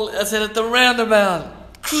wall. I said, at the roundabout.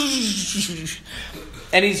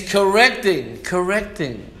 And he's correcting.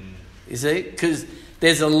 You see? Because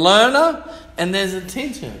there's a learner and there's a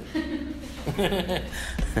teacher.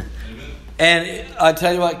 And I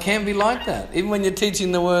tell you what, it can be like that. Even when you're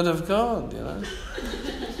teaching the Word of God, you know.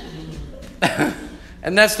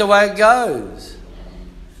 And that's the way it goes.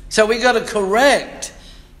 So we got to correct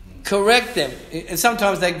them. And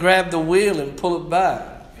sometimes they grab the wheel and pull it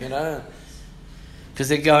back, you know. Because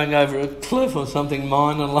they're going over a cliff or something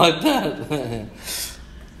minor like that.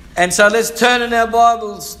 And so let's turn in our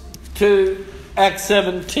Bibles to Acts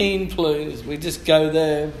 17, please. We just go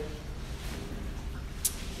there.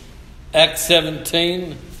 Acts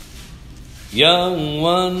 17. Young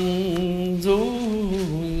ones,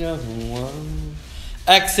 oh, young ones.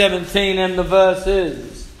 Acts 17 and the verse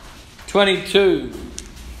is 22.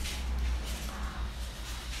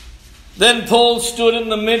 Then Paul stood in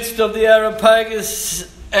the midst of the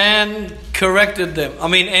Areopagus and corrected them.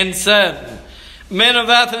 And said, Men of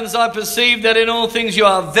Athens, I perceive that in all things you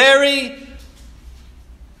are very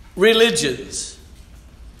religious.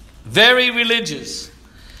 Very religious.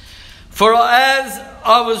 For as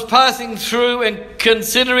I was passing through and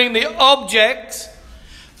considering the objects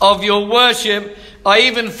of your worship, I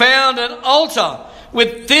even found an altar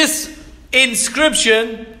with this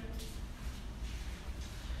inscription: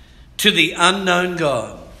 to the unknown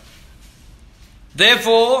God.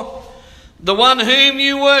 Therefore, the one whom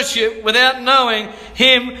you worship without knowing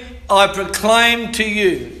him, I proclaim to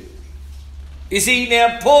you. You see,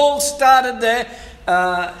 now Paul started there.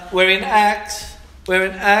 We're in Acts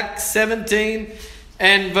 17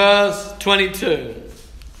 and verse 22.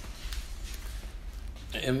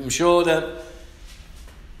 I'm sure that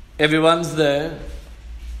everyone's there.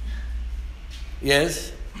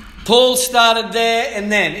 Yes. Paul started there,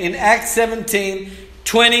 and then in Acts 17,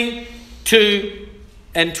 22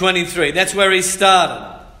 and 23. That's where he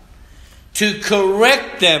started. To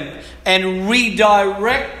correct them and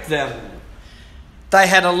redirect them. They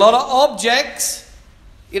had a lot of objects.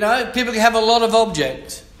 You know, people can have a lot of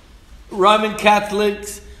objects. Roman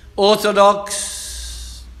Catholics,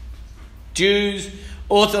 Orthodox Jews,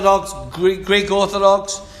 Orthodox Greek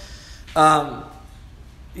Orthodox.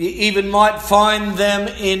 You even might find them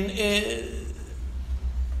in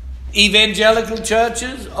evangelical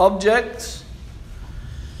churches, objects.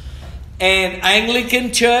 And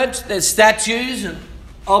Anglican church, there's statues and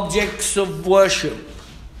objects of worship.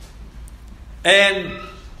 And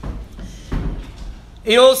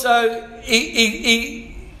he also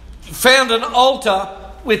he found an altar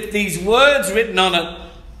with these words written on it: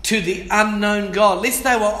 to the unknown God. At least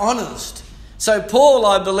they were honest. So Paul,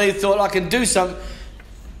 I believe, thought, I can do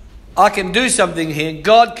something here.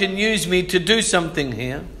 God can use me to do something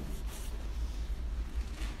here.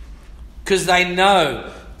 Because they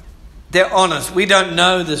know. They're honest. We don't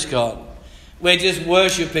know this God. We're just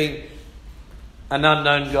worshipping an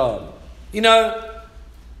unknown God. You know,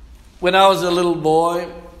 when I was a little boy,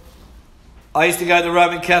 I used to go to the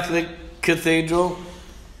Roman Catholic Cathedral,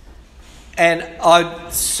 and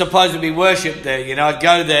I'd supposed to be worshipped there. You know, I'd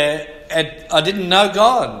go there, and I didn't know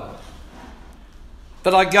God,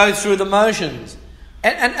 but I'd go through the motions,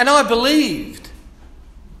 and I believed.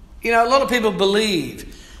 You know, a lot of people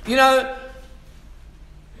believe. You know,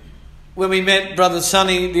 when we met Brother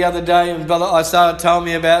Sonny the other day, and Brother Isaiah told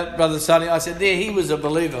me about Brother Sonny, I said, there, he was a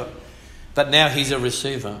believer, but now he's a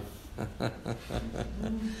receiver.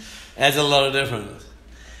 There's a lot of difference.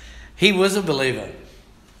 He was a believer.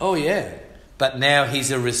 Oh yeah. But now he's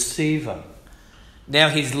a receiver. Now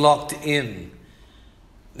he's locked in.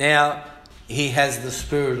 Now he has the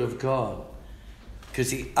Spirit of God. Because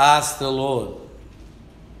he asked the Lord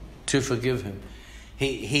to forgive him.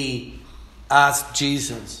 He asked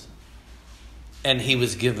Jesus, and he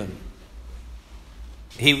was given.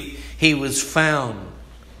 He was found,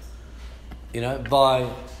 you know, by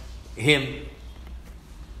him.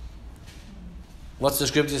 What's the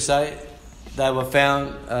scripture say? They were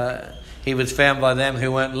found. He was found by them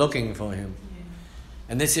who weren't looking for him.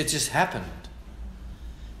 And this, it just happened.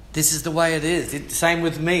 This is the way it is. Same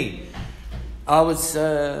with me. I was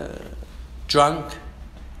drunk.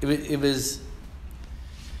 It was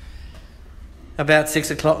about 6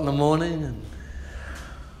 o'clock in the morning, and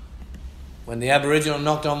when the Aboriginal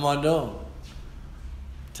knocked on my door,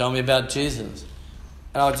 told me about Jesus.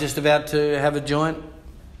 And I was just about to have a joint.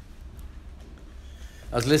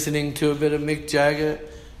 I was listening to a bit of Mick Jagger.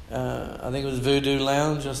 I think it was Voodoo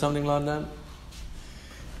Lounge or something like that.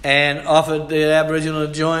 And offered the Aboriginal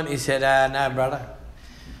a joint. He said, no, brother.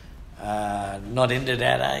 Not into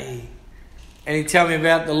that, eh? And he told me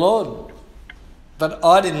about the Lord. But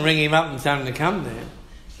I didn't ring him up and tell him to come there.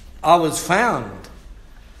 I was found.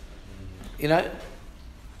 You know,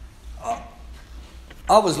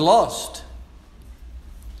 I was lost.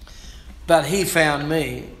 But he found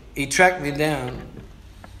me. He tracked me down.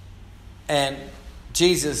 And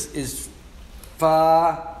Jesus is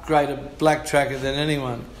far greater black tracker than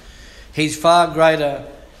anyone. He's far greater.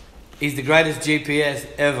 He's the greatest GPS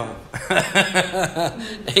ever.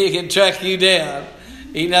 He can track you down.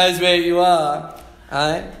 He knows where you are.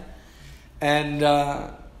 Eh? And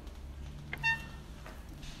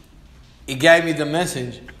he gave me the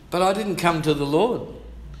message. But I didn't come to the Lord.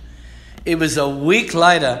 It was a week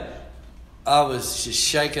later. I was just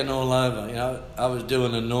shaking all over. You know, I was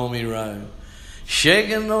doing a Normie row.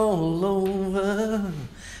 Shaking all over.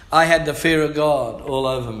 I had the fear of God all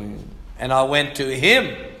over me. And I went to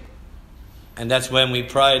him. And that's when we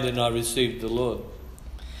prayed and I received the Lord.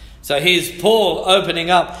 So here's Paul opening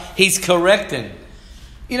up. He's correcting.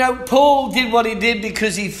 You know, Paul did what he did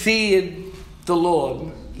because he feared the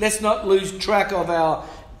Lord. Let's not lose track of our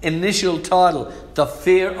initial title, the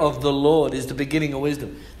fear of the Lord, is the beginning of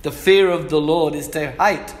wisdom. The fear of the Lord is to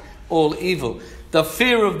hate all evil. The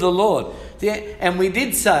fear of the Lord. And we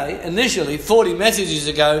did say initially, 40 messages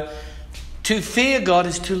ago, to fear God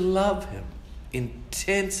is to love him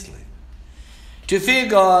intensely. To fear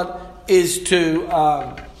God is to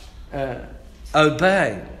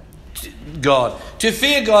obey God. To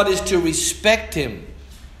fear God is to respect him.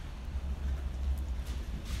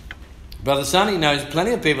 Brother Sonny knows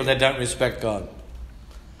plenty of people that don't respect God.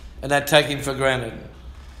 And they take him for granted.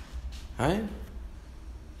 Hey?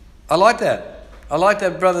 I like that. I like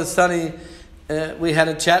that, Brother Sonny. We had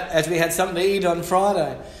a chat as we had something to eat on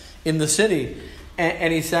Friday in the city.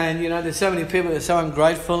 And he's saying, there's so many people that are so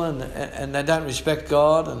ungrateful and they don't respect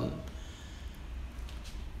God.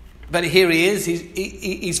 But here he is.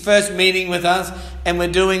 He's first meeting with us, and we're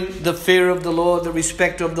doing the fear of the Lord, the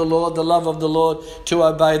respect of the Lord, the love of the Lord, to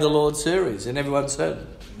obey the Lord series. And everyone said,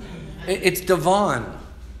 it's divine.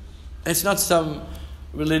 It's not some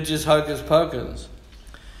religious hocus pocus.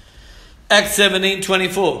 Acts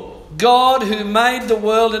 17:24. God, who made the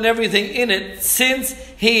world and everything in it, since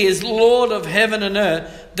he is Lord of heaven and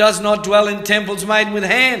earth, does not dwell in temples made with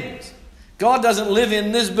hands. God doesn't live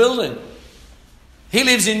in this building. He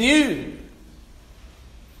lives in you.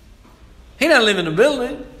 He don't live in a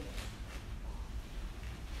building.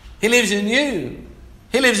 He lives in you.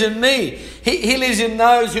 He lives in me. He lives in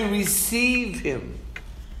those who receive him.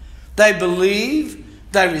 They believe,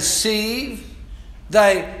 they receive,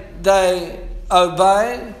 they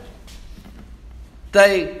obey,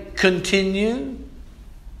 they continue,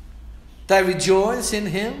 they rejoice in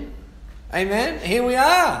him. Amen. Here we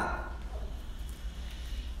are.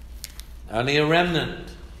 Only a remnant.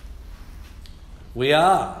 We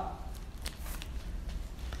are.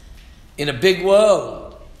 In a big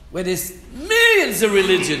world where there's millions of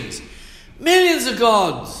religions, millions of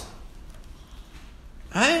gods.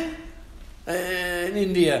 Hey? In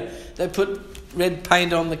India, they put red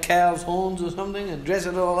paint on the cow's horns or something and dress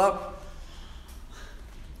it all up.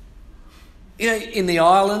 In the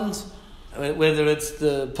islands, whether it's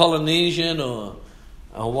the Polynesian or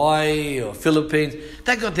Hawaii or Philippines,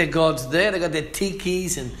 they got their gods there. They got their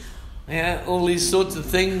tikis and all these sorts of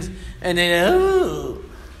things. And then,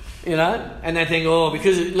 and they think,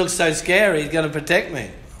 because it looks so scary, he's going to protect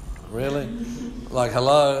me. Really? Like,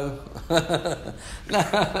 hello?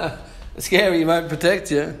 No, scary won't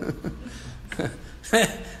protect you.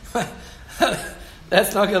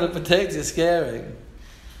 That's not going to protect you, scary.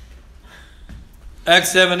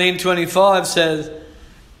 Acts 17:25 says,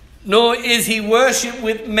 nor is he worshipped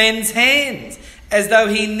with men's hands, as though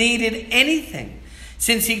he needed anything,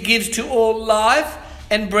 since he gives to all life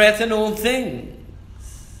and breath and all things.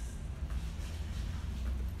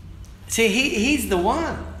 See, he's the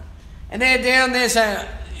one. And they're down there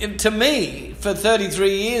saying, to me, for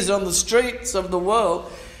 33 years on the streets of the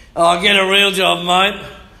world, get a real job, mate.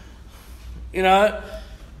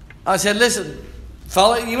 I said, listen,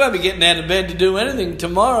 fella, you won't be getting out of bed to do anything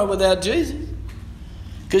tomorrow without Jesus.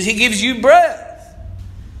 Because he gives you breath.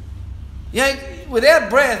 Without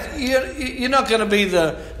breath, you're not going to be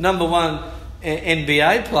the number one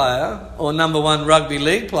NBA player or number one rugby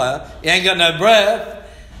league player. You ain't got no breath.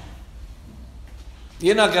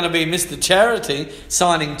 You're not going to be Mr. Charity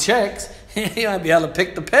signing checks. You won't be able to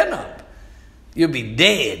pick the pen up. You'll be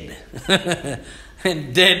dead.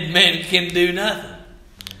 And dead men can do nothing.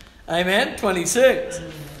 Amen? 26.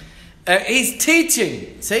 He's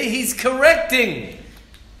teaching. See, he's correcting.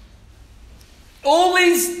 All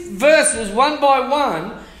these verses, one by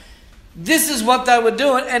one, this is what they were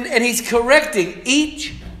doing. And he's correcting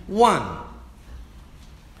each one.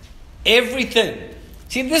 Everything.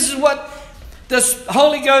 See, this is what the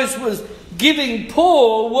Holy Ghost was giving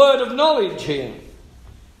Paul a word of knowledge here.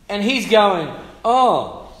 And he's going,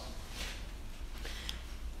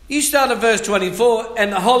 you start at verse 24,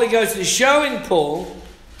 and the Holy Ghost is showing Paul,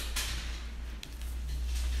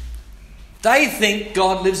 they think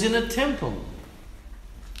God lives in a temple.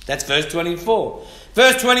 That's verse 24.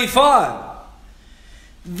 Verse 25.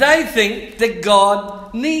 They think that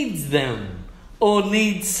God needs them or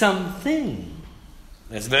needs something.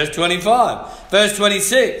 That's verse 25. Verse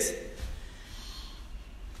 26.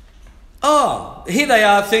 Here they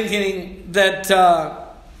are thinking that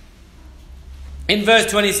in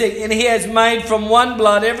verse 26, and he has made from one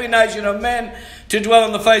blood every nation of men to dwell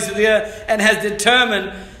on the face of the earth, and has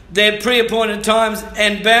determined their pre-appointed times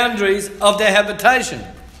and boundaries of their habitation.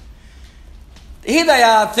 Here they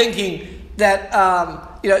are thinking that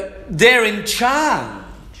they're in charge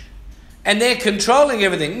and they're controlling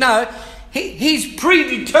everything. No, he's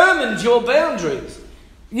predetermined your boundaries.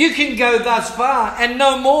 You can go thus far and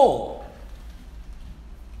no more.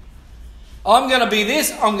 I'm going to be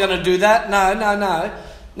this, I'm going to do that.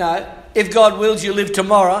 No. If God wills, you live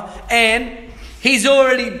tomorrow. And He's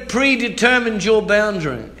already predetermined your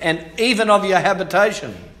boundary and even of your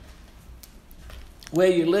habitation, where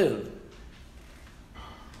you live.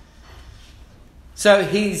 So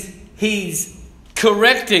He's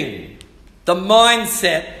correcting the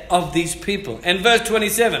mindset of these people. And verse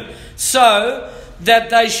 27, so that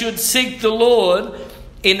they should seek the Lord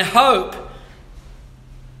in hope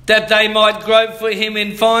that they might grope for Him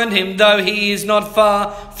and find Him, though He is not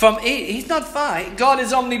far from it. He's not far. God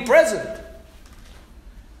is omnipresent.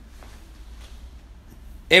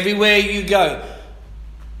 Everywhere you go.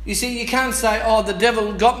 You see, you can't say, oh, the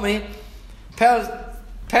devil got me. Powers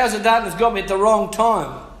of darkness got me at the wrong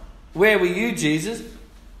time. Where were you, Jesus?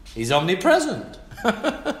 He's omnipresent.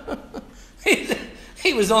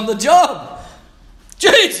 He was on the job.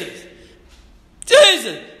 Jesus!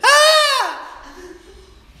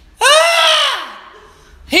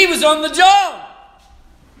 He was on the job.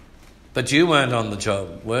 But you weren't on the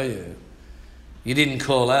job, were you? You didn't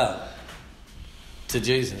call out to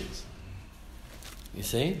Jesus. You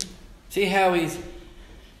see? See how He's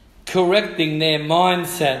correcting their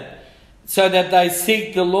mindset so that they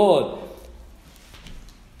seek the Lord.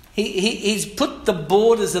 He's put the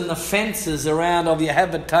borders and the fences around of your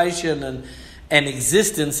habitation and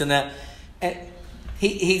existence and that. And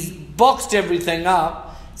he's boxed everything up.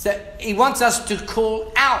 So He wants us to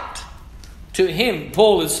call out to Him.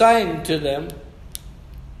 Paul is saying to them,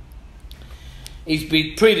 He's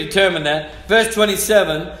predetermined that. Verse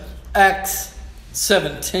 27, Acts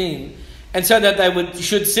 17. And so that they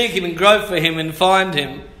should seek Him and grope for Him and find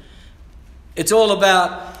Him. It's all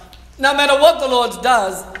about, no matter what the Lord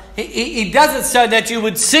does, He does it so that you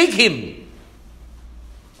would seek Him.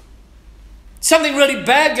 Something really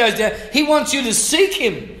bad goes down, He wants you to seek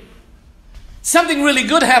Him. Something really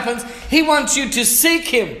good happens, He wants you to seek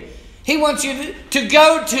Him. He wants you to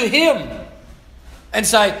go to Him and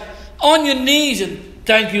say, on your knees, and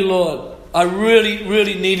thank you, Lord. I really,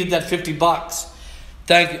 really needed that $50.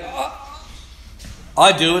 Thank you.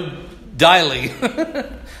 I do it daily.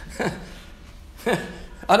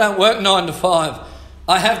 I don't work 9 to 5.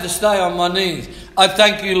 I have to stay on my knees. I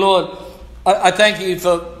thank you, Lord. I thank you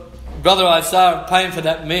for Brother Isaiah paying for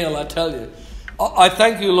that meal, I tell you. I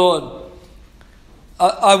thank you, Lord.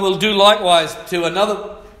 I will do likewise to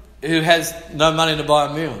another who has no money to buy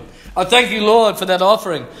a meal. I thank you, Lord, for that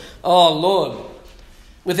offering. Oh, Lord.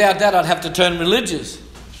 Without that, I'd have to turn religious.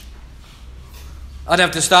 I'd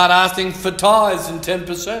have to start asking for tithes and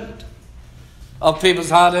 10% of people's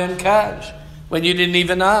hard-earned cash when you didn't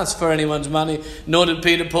even ask for anyone's money, nor did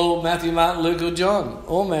Peter, Paul, Matthew, Mark, Luke or John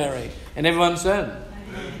or Mary. And everyone said.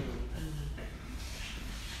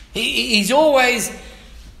 He's always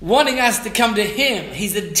wanting us to come to Him.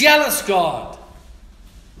 He's a jealous God.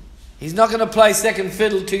 He's not going to play second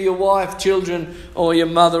fiddle to your wife, children, or your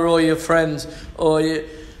mother, or your friends, or your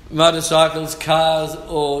motorcycles, cars,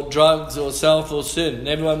 or drugs, or self, or sin. And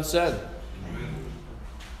everyone said. Amen.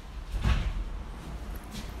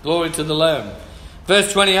 Glory to the Lamb.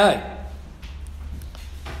 Verse 28.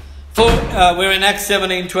 We're in Acts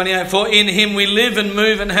 17:28. For in Him we live and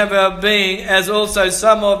move and have our being, as also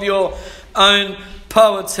some of your own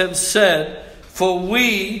poets have said, for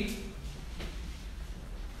we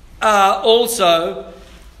are also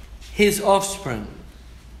His offspring.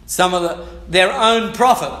 Some of their own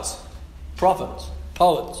poets. Prophets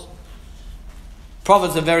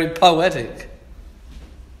are very poetic.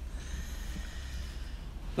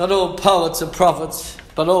 Not all poets are prophets,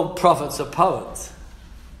 but all prophets are poets.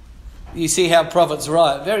 You see how prophets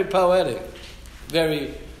write. Very poetic.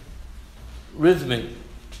 Very rhythmic.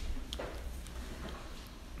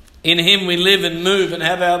 In Him we live and move and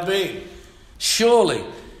have our being. Surely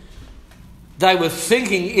they were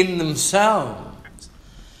thinking in themselves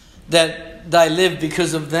that they live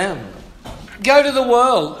because of them. Go to the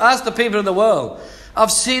world. Ask the people of the world.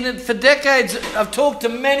 I've seen it for decades. I've talked to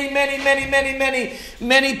many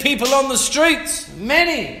people on the streets.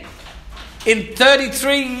 Many. In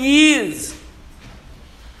 33 years.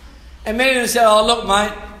 And many of them say, oh, look,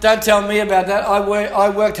 mate, don't tell me about that. I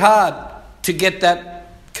worked hard to get that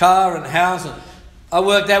car and house. I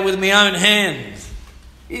worked that with my own hands.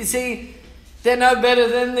 You see, they're no better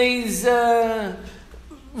than these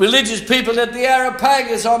religious people at the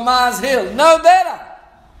Areopagus on Mars Hill. No better.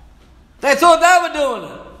 They thought they were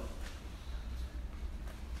doing it.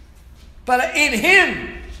 But in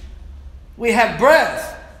Him, we have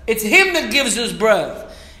breath. It's Him that gives us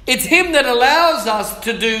breath. It's Him that allows us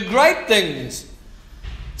to do great things,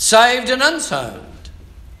 saved and unsaved.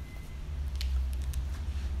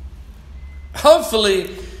 hopefully,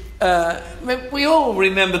 we all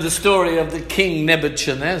remember the story of the king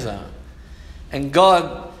Nebuchadnezzar. And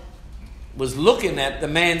God was looking at the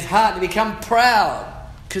man's heart to become proud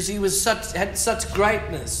because he had such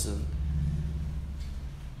greatness.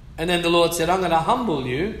 And then the Lord said, I'm going to humble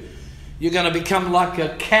you. You're going to become like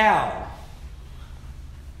a cow.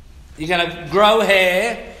 You're going to grow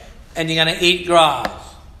hair and you're going to eat grass.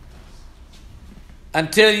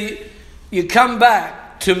 Until you come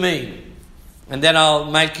back to me. And then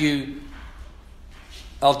I'll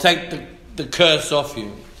take the curse off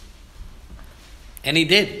you. And he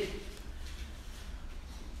did.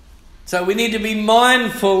 So we need to be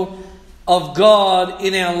mindful of God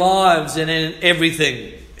in our lives and in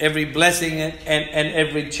everything. Every blessing and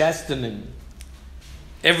every chastening.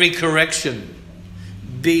 Every correction.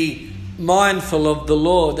 Be mindful of the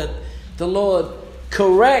Lord. That the Lord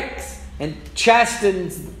corrects and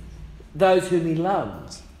chastens those whom he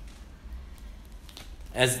loves.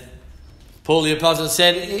 As Paul the Apostle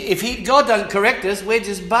said, if God don't correct us, we're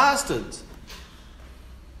just bastards.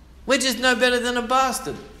 We're just no better than a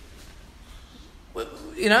bastard.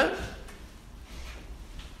 You know?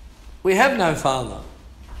 We have no Father.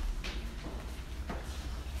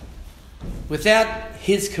 Without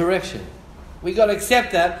his correction. We've got to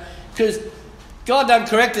accept that, because God don't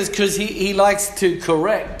correct us because he likes to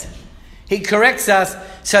correct. He corrects us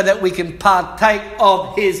so that we can partake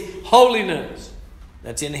of his holiness.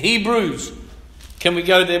 That's in Hebrews. Can we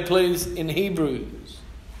go there, please? In Hebrews.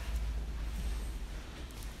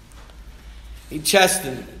 He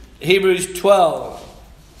chastened. Hebrews 12.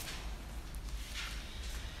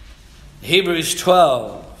 Hebrews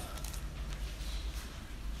 12.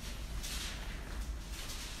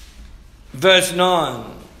 Verse 9.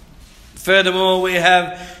 Furthermore, we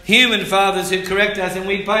have human fathers who correct us and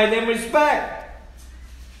we pay them respect.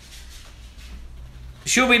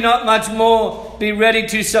 Should we not much more be ready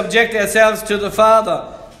to subject ourselves to the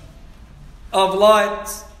Father of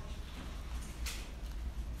lights,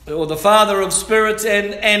 or the Father of spirits,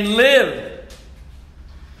 and live?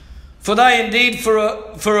 For they indeed for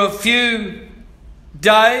a few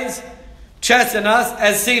days chasten us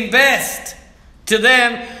as seemed best to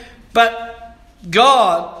them, but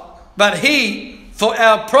he for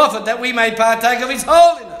our profit, that we may partake of his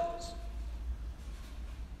holiness.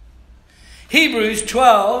 Hebrews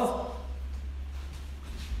 12,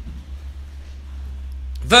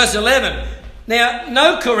 verse 11. Now,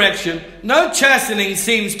 no correction, no chastening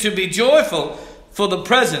seems to be joyful for the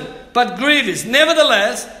present, but grievous.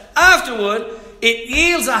 Nevertheless, afterward, it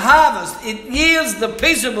yields a harvest. It yields the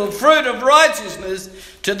peaceable fruit of righteousness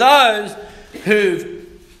to those who've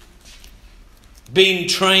been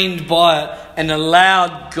trained by it and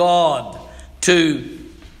allowed God to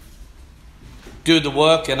do the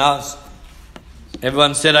work in us.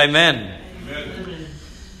 Everyone said amen. Amen.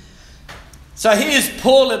 So here's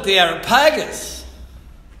Paul at the Areopagus.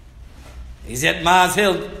 He's at Mars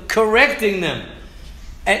Hill correcting them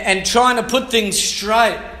and trying to put things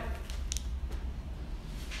straight.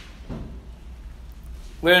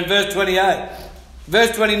 We're in verse 28.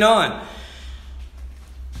 Verse 29.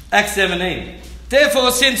 Acts 17.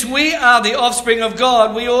 Therefore, since we are the offspring of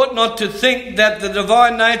God, we ought not to think that the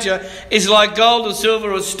divine nature is like gold or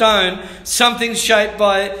silver or stone, something shaped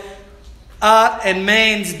by art and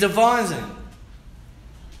man's devising.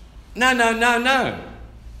 No.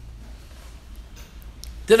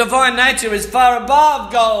 The divine nature is far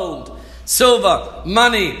above gold, silver,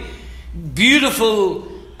 money,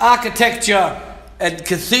 beautiful architecture and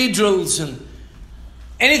cathedrals and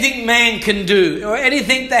anything man can do, or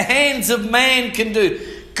anything the hands of man can do.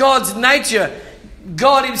 God's nature,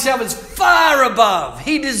 God himself is far above.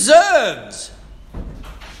 He deserves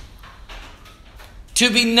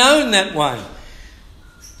to be known that way.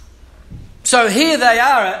 So here they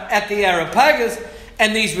are at the Areopagus,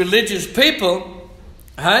 and these religious people,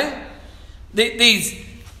 these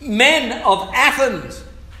men of Athens,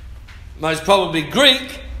 most probably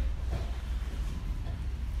Greek,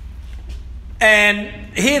 and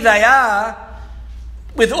here they are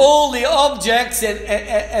with all the objects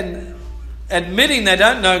and admitting they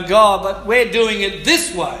don't know God, but we're doing it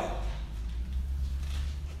this way.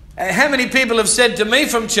 How many people have said to me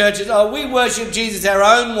from churches, we worship Jesus our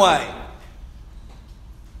own way?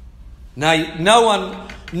 No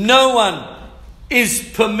one is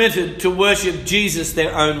permitted to worship Jesus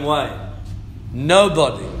their own way.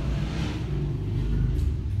 Nobody.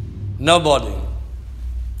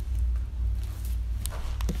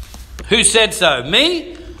 Who said so?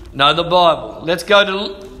 Me? No, the Bible. Let's go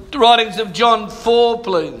to the writings of John 4,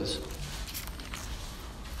 please.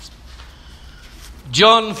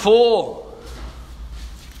 John 4.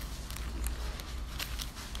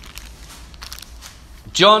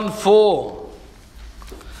 John 4.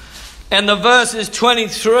 And the verse is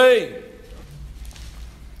 23.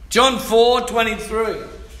 John 4:23.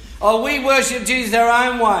 Oh, we worship Jesus our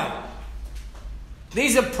own way.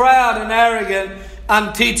 These are proud and arrogant,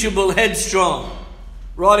 unteachable, headstrong.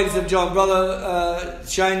 Writings of John. Brother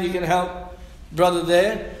Shane, you can help brother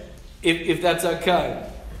there, if that's okay.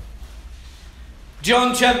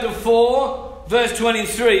 John chapter 4, verse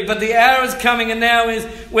 23. But the hour is coming, and now is,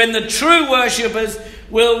 when the true worshippers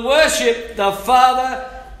will worship the Father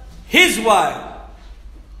His way,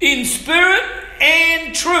 in spirit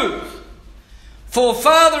and truth. For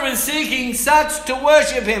Father is seeking such to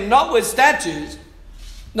worship Him, not with statues,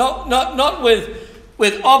 not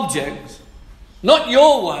with objects, not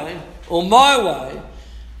your way or my way,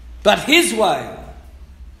 but His way,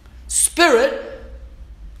 spirit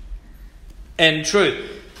and truth.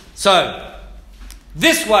 So,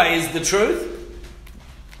 this way is the truth,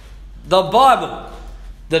 the Bible,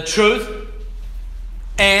 the truth,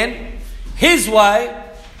 and His way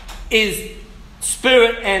is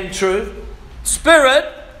spirit and truth. Spirit,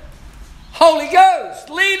 Holy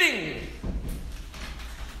Ghost, leading you.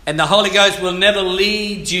 And the Holy Ghost will never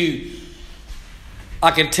lead you,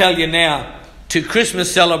 I can tell you now, to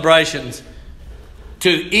Christmas celebrations, to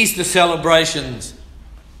Easter celebrations,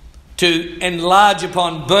 to enlarge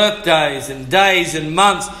upon birthdays and days and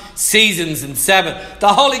months, seasons and Sabbath. The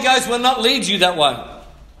Holy Ghost will not lead you that way.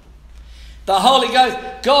 The Holy Ghost,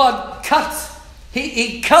 God cuts,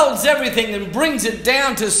 He culls everything and brings it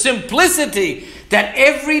down to simplicity, that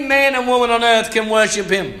every man and woman on earth can worship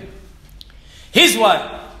Him. His way,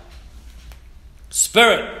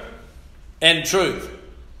 spirit and truth.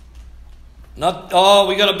 Not, oh,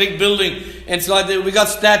 we got a big building, and it's like we got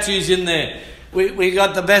statues in there. We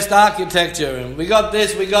got the best architecture, and we got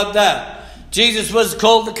this, we got that. Jesus was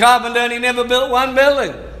called the carpenter, and He never built one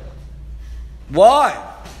building. Why?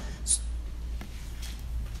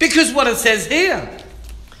 Because what it says here.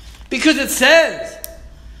 Because it says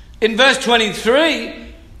in verse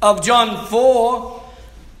 23 of John 4,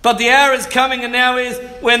 but the hour is coming, and now is,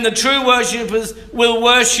 when the true worshippers will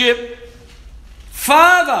worship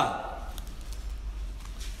Father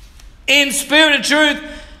in spirit and truth.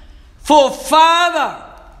 For Father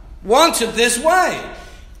wants it this way.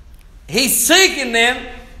 He's seeking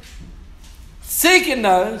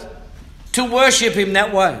those to worship Him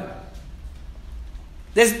that way.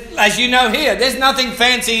 There's, as you know here, there's nothing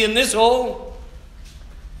fancy in this hall.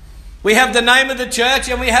 We have the name of the church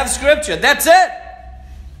and we have Scripture. That's it.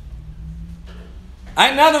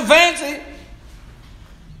 Ain't nothing fancy.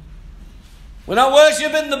 We're not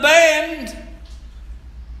worshipping the band.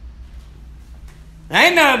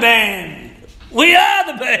 Ain't no band. We are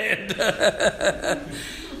the band.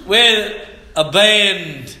 We're a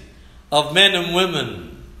band of men and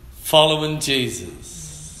women following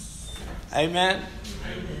Jesus. Amen.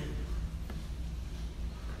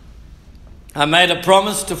 I made a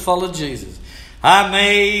promise to follow Jesus. I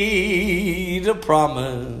made a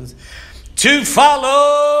promise to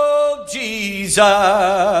follow Jesus.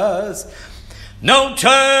 No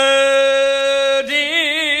turning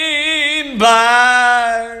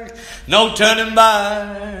back. No turning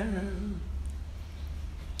back.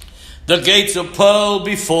 The gates of pearl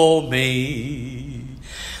before me.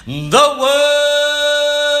 The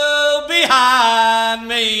world behind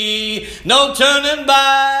me. No turning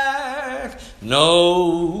back.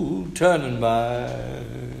 No turning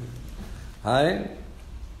back. Hey?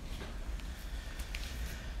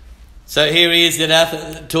 So here he is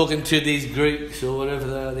talking to these Greeks or whatever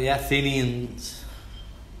they are, the Athenians.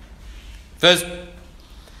 Verse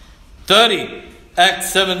 30,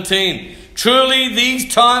 Acts 17. Truly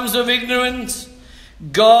these times of ignorance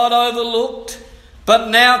God overlooked, but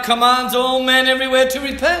now commands all men everywhere to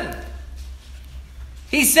repent.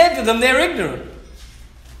 He said to them, they're ignorant.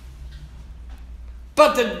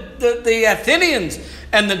 But the Athenians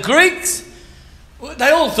and the Greeks, they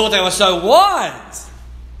all thought they were so wise.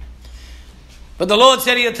 But the Lord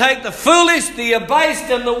said He'll take the foolish, the abased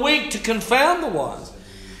and the weak to confound the wise.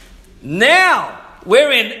 Now,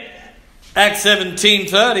 we're in Acts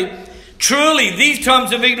 17:30. Truly, these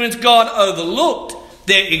times of ignorance God overlooked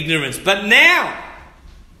their ignorance. But now,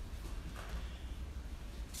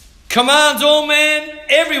 commands all men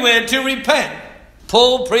everywhere to repent.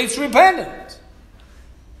 Paul preached repentance.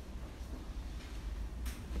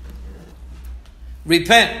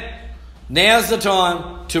 Repent. Now's the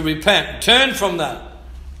time to repent. Turn from that.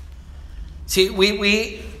 See,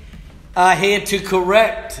 we are here to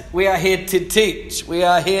correct. We are here to teach. We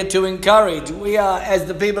are here to encourage. We are, as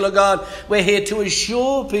the people of God, we're here to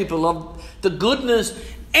assure people of the goodness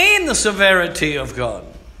and the severity of God.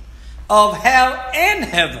 of hell and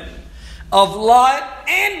heaven, of light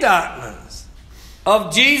and darkness,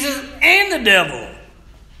 of Jesus and the devil.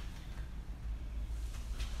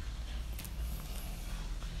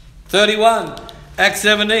 31, Acts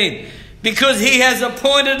 17. Because he has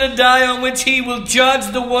appointed a day on which he will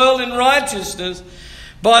judge the world in righteousness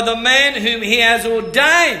by the man whom he has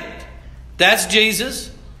ordained. That's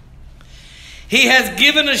Jesus. He has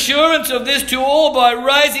given assurance of this to all by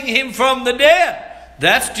raising him from the dead.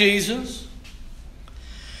 That's Jesus.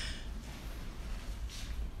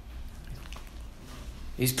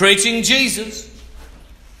 He's preaching Jesus.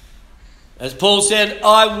 As Paul said,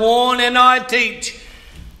 I warn and I teach.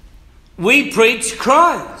 We preach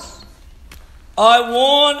Christ. I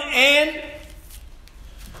warn and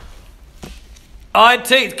I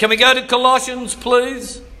teach. Can we go to Colossians,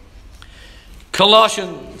 please?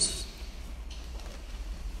 Colossians.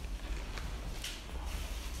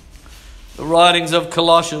 The writings of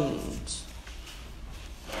Colossians.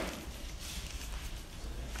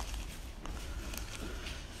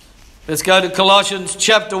 Let's go to Colossians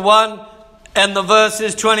chapter 1 and the verse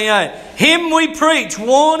is 28. Him we preach,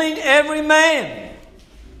 warning every man.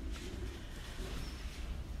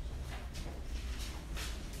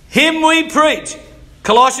 Him we preach.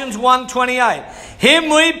 Colossians 1:28. Him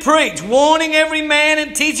we preach, warning every man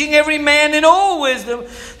and teaching every man in all wisdom,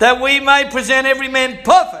 that we may present every man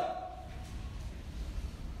perfect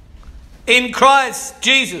in Christ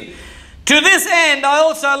Jesus. To this end I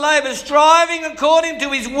also labour, striving according to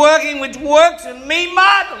his working which works in me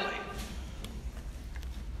mightily.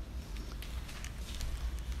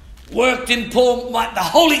 Worked in Paul, the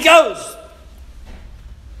Holy Ghost.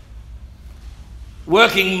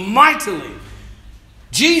 Working mightily.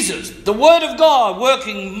 Jesus, the Word of God,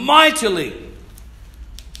 working mightily.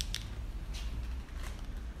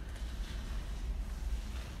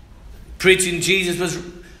 Preaching Jesus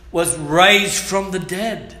was raised from the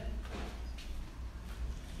dead.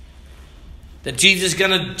 That Jesus is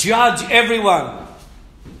going to judge everyone.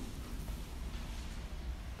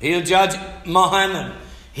 He'll judge Muhammad.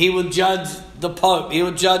 He will judge the Pope. He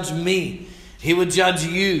will judge me. He will judge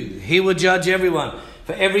you. He will judge everyone.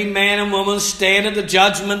 For every man and woman stand at the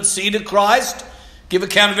judgment seat of Christ, give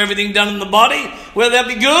account of everything done in the body, whether that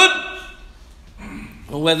be good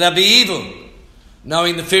or whether that be evil.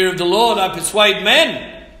 Knowing the fear of the Lord, I persuade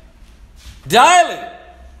men daily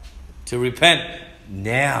to repent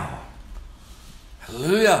now.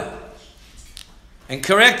 Hallelujah. And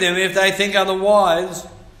correct them if they think otherwise.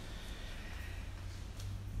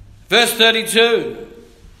 Verse 32.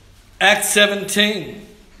 Acts 17.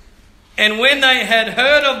 And when they had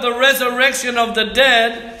heard of the resurrection of the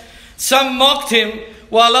dead, some mocked him,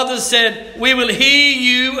 while others said, we will hear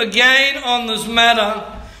you again on this matter.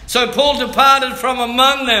 So Paul departed from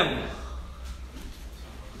among them.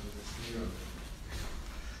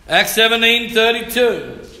 Acts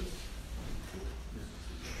 17:32.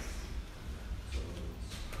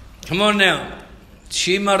 Come on now.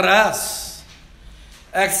 Chimaras.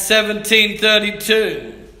 Acts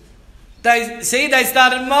 17:32. They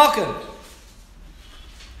started mocking.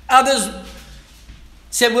 Others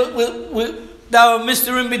said, they were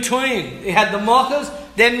Mr. In Between. They had the mockers,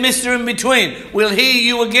 then Mr. In Between. We'll hear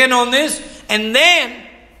you again on this. And then,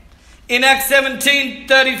 in Acts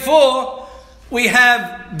 17:34, we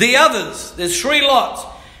have the others. There's three lots.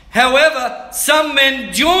 However, some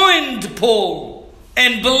men joined Paul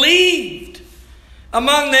and believed.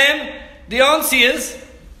 Among them, Dionysius,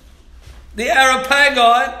 the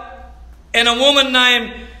Areopagite, and a woman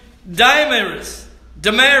named Damaris,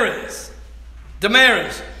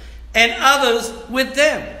 and others with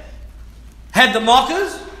them. Had the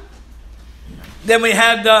mockers. Then we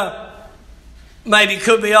had the, maybe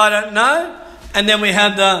could be, I don't know. And then we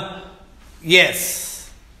had the, yes,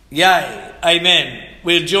 yay, amen.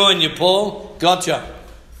 We'll join you, Paul. Gotcha.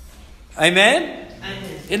 Amen?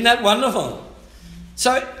 Amen. Isn't that wonderful?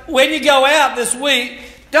 So when you go out this week,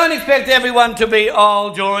 don't expect everyone to be, oh,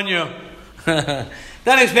 I'll join you.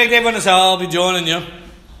 Don't expect everyone to say, oh, I'll be joining you.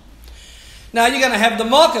 No, you're going to have the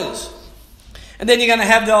mockers. And then you're going to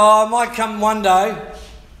have the, oh, I might come one day.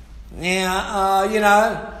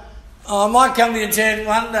 Yeah, I might come to your church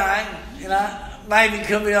one day. Maybe it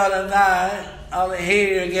could be, I don't know. I'll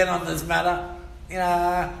hear you again on this matter.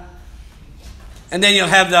 And then you'll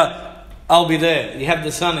have the, I'll be there. You have the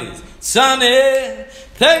Sonnies. Sonny,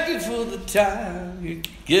 thank you for the time you've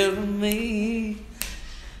given me.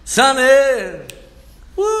 Sonny,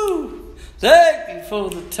 woo, thank you for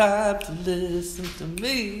the time to listen to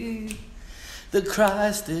me. The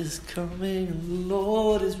Christ is coming and the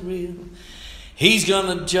Lord is real. He's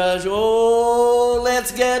going to judge. Oh,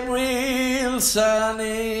 let's get real,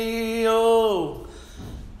 Sonny. Oh,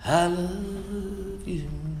 I love you.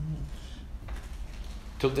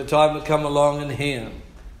 Took the time to come along and hear.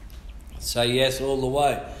 Say yes all the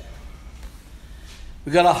way.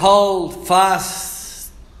 We've got to hold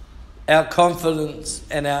fast our confidence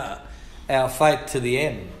and our faith to the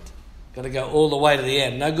end. Got to go all the way to the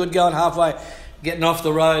end. No good going halfway, getting off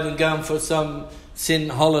the road and going for some sin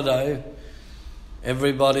holiday.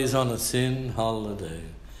 Everybody's on a sin holiday.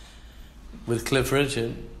 With Cliff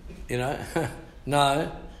Richard, you know.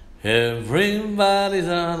 No. Everybody's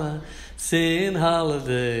on a sin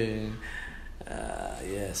holiday.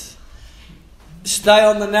 Yes. Stay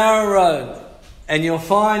on the narrow road and you'll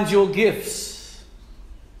find your gifts.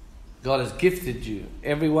 God has gifted you,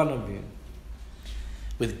 every one of you,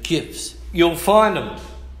 with gifts. You'll find them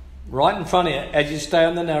right in front of you as you stay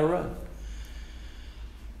on the narrow road.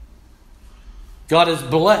 God has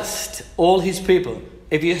blessed all his people.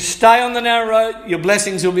 If you stay on the narrow road, your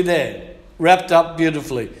blessings will be there, wrapped up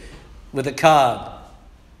beautifully with a card.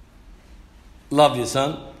 Love you,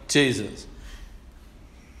 son, Jesus.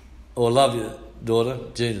 Or love you, daughter,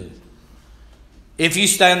 Jesus. If you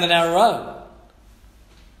stay on the narrow road.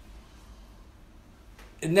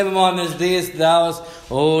 Never mind there's this, thous.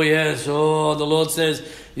 Oh yes, oh the Lord says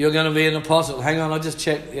you're going to be an apostle. Hang on, I just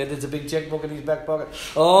checked. Yeah, there's a big checkbook in his back pocket.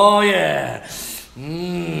 Oh yeah.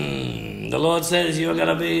 The Lord says you're going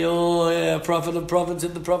to be, a prophet of prophets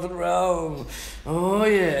in the prophet realm. Oh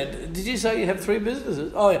yeah. Did you say you have 3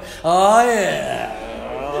 businesses? Oh yeah. Oh yeah.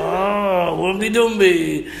 Oh, Woomby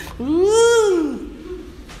Doomby. Woo.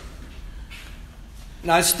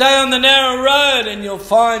 Now stay on the narrow road and you'll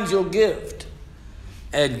find your gift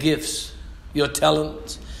and gifts, your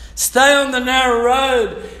talents. Stay on the narrow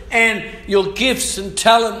road and your gifts and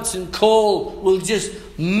talents and call will just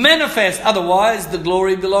manifest. Otherwise, the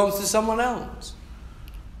glory belongs to someone else.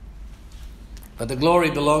 But the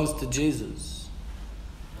glory belongs to Jesus.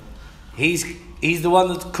 He's the one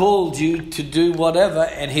that's called you to do whatever,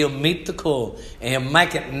 and he'll meet the call and he'll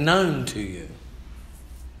make it known to you.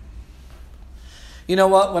 You know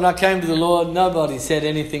what? When I came to the Lord, nobody said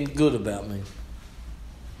anything good about me.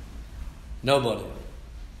 Nobody.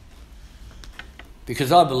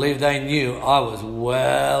 Because I believe they knew I was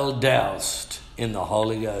well doused in the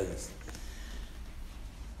Holy Ghost.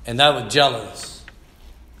 And they were jealous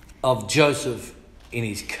of Joseph in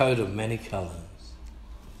his coat of many colours.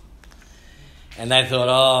 And they thought,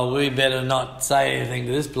 oh, we better not say anything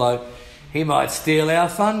to this bloke. He might steal our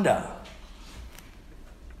thunder.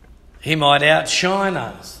 He might outshine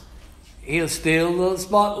us. He'll steal the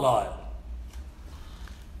spotlight.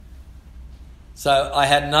 So I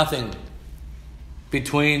had nothing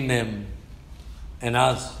between them and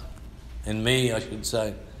us, and me, I should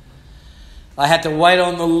say. I had to wait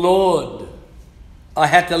on the Lord. I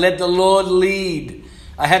had to let the Lord lead.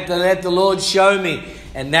 I had to let the Lord show me,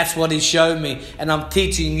 and that's what he showed me, and I'm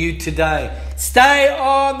teaching you today. Stay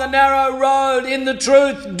on the narrow road in the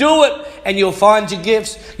truth. Do it, and you'll find your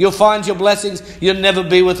gifts. You'll find your blessings. You'll never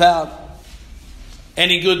be without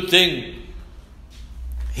any good thing.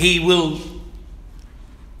 He will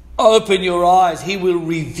open your eyes. He will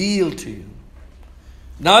reveal to you.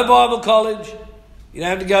 No Bible college. You don't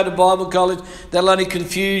have to go to Bible college. That'll only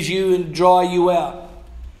confuse you and dry you out.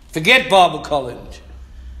 Forget Bible college.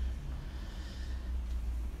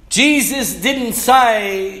 Jesus didn't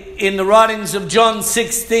say in the writings of John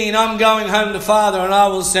 16, I'm going home to Father and I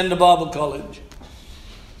will send a Bible college.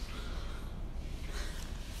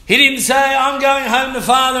 He didn't say, I'm going home to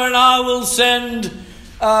Father and I will send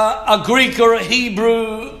a Greek or a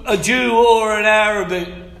Hebrew, a Jew or an Arabic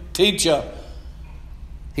teacher.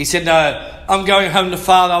 He said, no, I'm going home to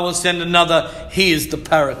Father, I will send another. He is the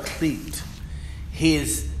Paraclete. He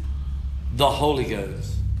is the Holy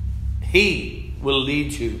Ghost. He will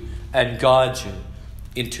lead you and guide you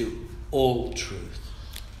into all truth.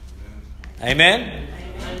 Amen?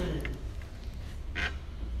 Amen.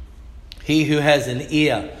 He who has an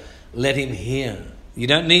ear, let him hear. You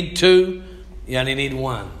don't need 2, you only need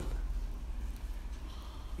 1.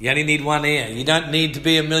 You only need 1 ear. You don't need to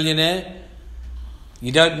be a millionaire.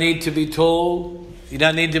 You don't need to be tall. You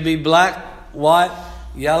don't need to be black, white,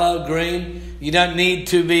 yellow, green. You don't need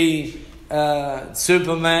to be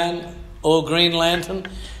Superman or Green Lantern.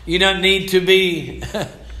 You don't need to be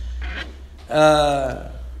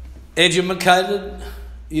educated.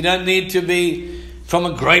 You don't need to be from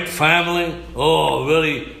a great family or a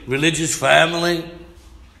really religious family.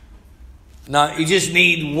 No, you just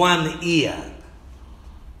need 1 ear.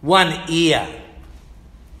 1 ear.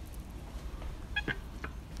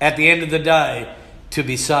 At the end of the day, to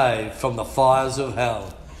be saved from the fires of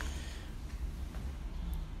hell.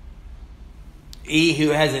 He who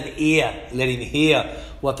has an ear, let him hear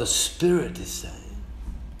what the Spirit is saying.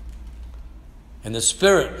 And the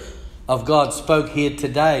Spirit of God spoke here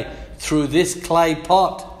today through this clay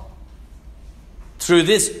pot, through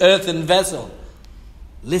this earthen vessel.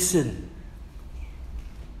 Listen.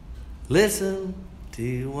 Listen. Do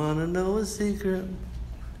you want to know a secret?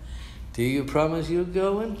 Do you promise you'll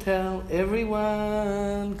go and tell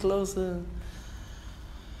everyone closer?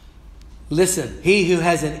 Listen. He who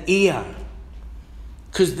has an ear.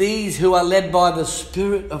 Because these who are led by the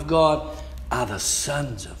Spirit of God are the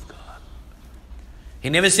sons of God. He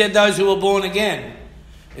never said those who were born again.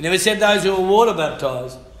 He never said those who were water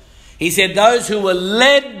baptized. He said those who were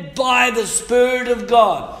led by the Spirit of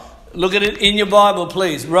God. Look at it in your Bible,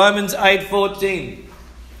 please. Romans 8:14.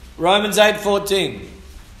 Romans 8:14.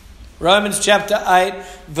 Romans chapter 8,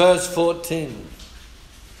 verse 14.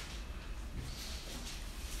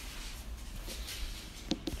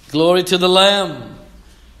 Glory to the Lamb.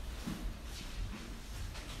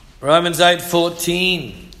 Romans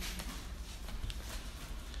 8:14.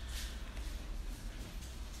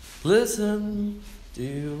 Listen, do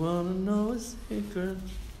you want to know a secret?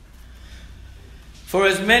 For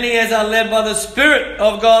as many as are led by the Spirit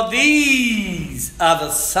of God, these are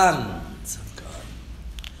the sons of God.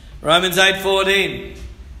 Romans 8:14.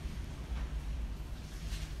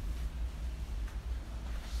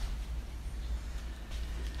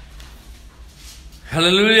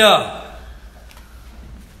 Hallelujah.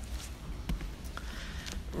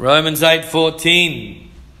 Romans 8:14.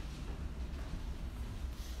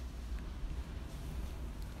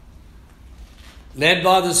 Led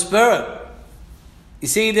by the Spirit. You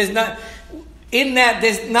see, there's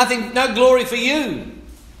nothing, no glory for you.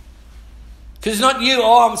 Because it's not you,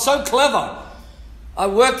 I'm so clever. I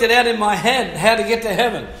worked it out in my head how to get to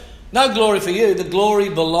heaven. No glory for you. The glory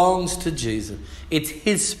belongs to Jesus. It's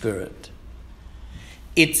His Spirit.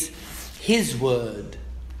 It's His Word.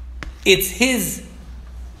 It's His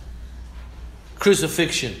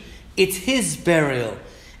crucifixion. It's His burial.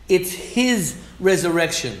 It's His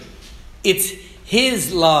resurrection. It's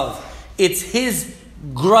His love. It's His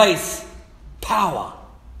grace, power.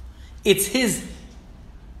 It's His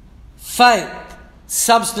faith,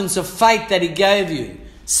 substance of faith that He gave you.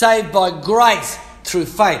 Saved by grace through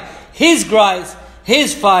faith. His grace,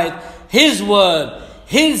 His faith, His word,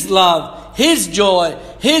 His love, His joy,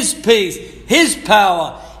 His peace, His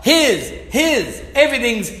power, His,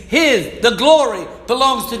 everything's His. The glory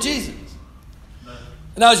belongs to Jesus.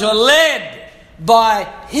 And those who are led by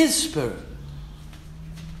His Spirit.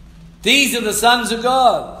 These are the sons of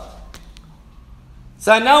God.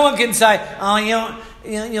 So no one can say, oh,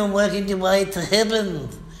 you're working your way to heaven.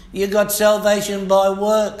 You got salvation by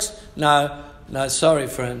works. No, sorry,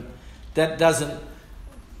 friend. That doesn't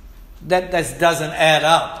add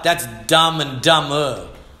up. That's dumb and dumber.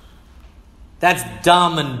 That's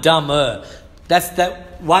dumb and dumber. That's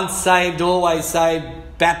that once saved, always saved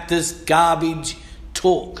Baptist garbage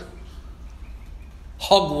talk.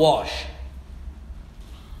 Hogwash.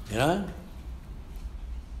 You know?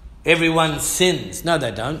 Everyone sins. No,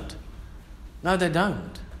 they don't. No, they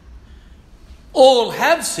don't. All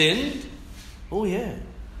have sinned. Oh, yeah.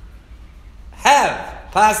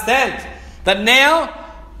 Have. Past tense. But now,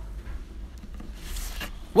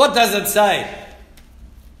 what does it say?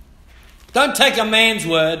 Don't take a man's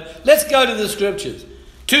word. Let's go to the scriptures.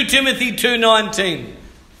 2 Timothy 2:19.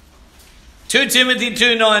 2 Timothy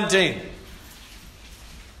 2:19.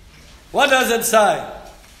 What does it say?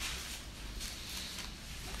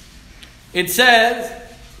 It says,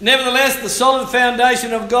 nevertheless, the solid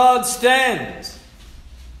foundation of God stands.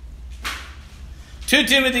 2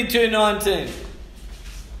 Timothy 2:19.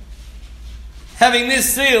 Having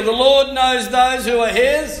this seal, the Lord knows those who are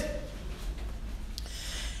His.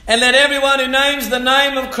 And let everyone who names the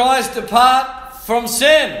name of Christ depart from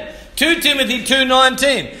sin. 2 Timothy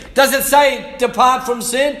 2:19. Does it say depart from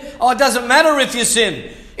sin? Oh, it doesn't matter if you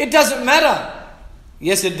sin. It doesn't matter.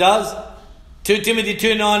 Yes, it does. 2 Timothy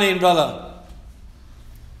 2:19, brother.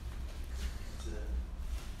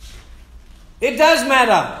 It does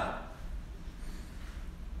matter.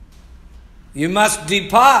 You must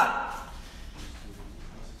depart.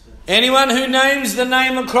 Anyone who names the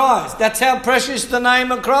name of Christ. That's how precious the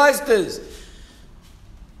name of Christ is.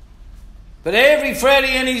 But every Freddy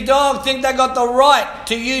and his dog think they got the right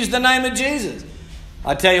to use the name of Jesus.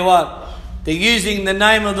 I tell you what, they're using the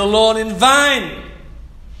name of the Lord in vain.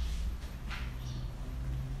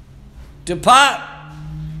 Depart.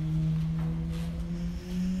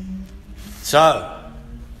 So,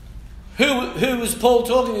 Who was Paul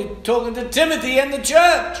talking to? Talking to Timothy and the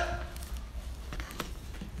church.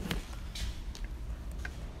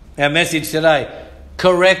 Our message today,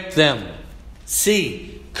 correct them.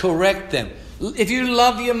 Correct them. If you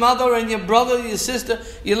love your mother and your brother, your sister,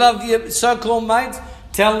 you love your so-called mates,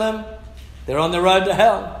 tell them they're on the road to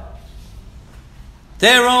hell.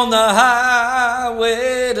 They're on the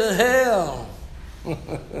highway to hell.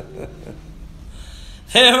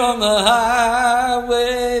 They're on the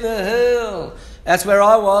highway to hell. That's where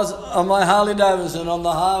I was on my Harley Davidson, on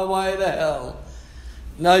the highway to hell.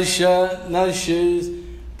 No shirt, no shoes,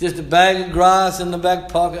 just a bag of grass in the back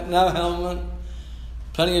pocket, no helmet,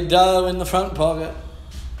 plenty of dough in the front pocket,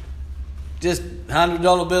 just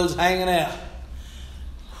 $100 bills hanging out.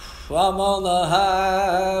 I'm on the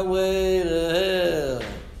highway to hell.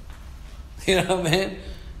 You know what I mean?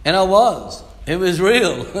 And I was. It was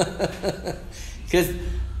real. Because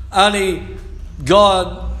only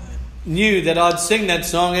God knew that I'd sing that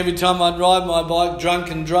song every time I'd ride my bike drunk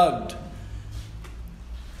and drugged.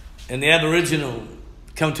 And the Aboriginal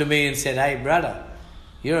come to me and said, "Hey brother,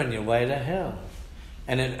 you're on your way to hell."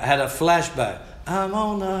 And it had a flashback. I'm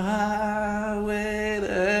on the highway to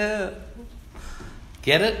hell.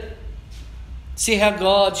 Get it? See how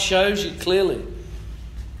God shows you clearly.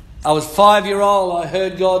 I was 5-year-old. I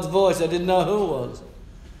heard God's voice. I didn't know who it was.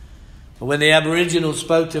 But when the Aboriginal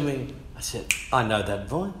spoke to me, I said, I know that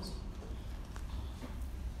voice.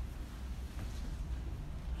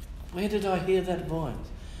 Where did I hear that voice?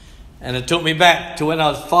 And it took me back to when I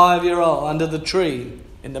was 5-year-old under the tree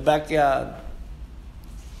in the backyard.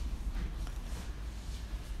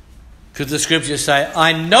 Because the scriptures say,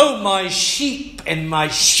 I know my sheep and my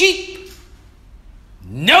sheep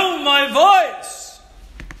know my voice.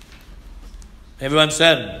 Everyone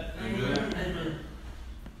said, Amen.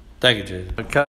 Thank you, Jesus.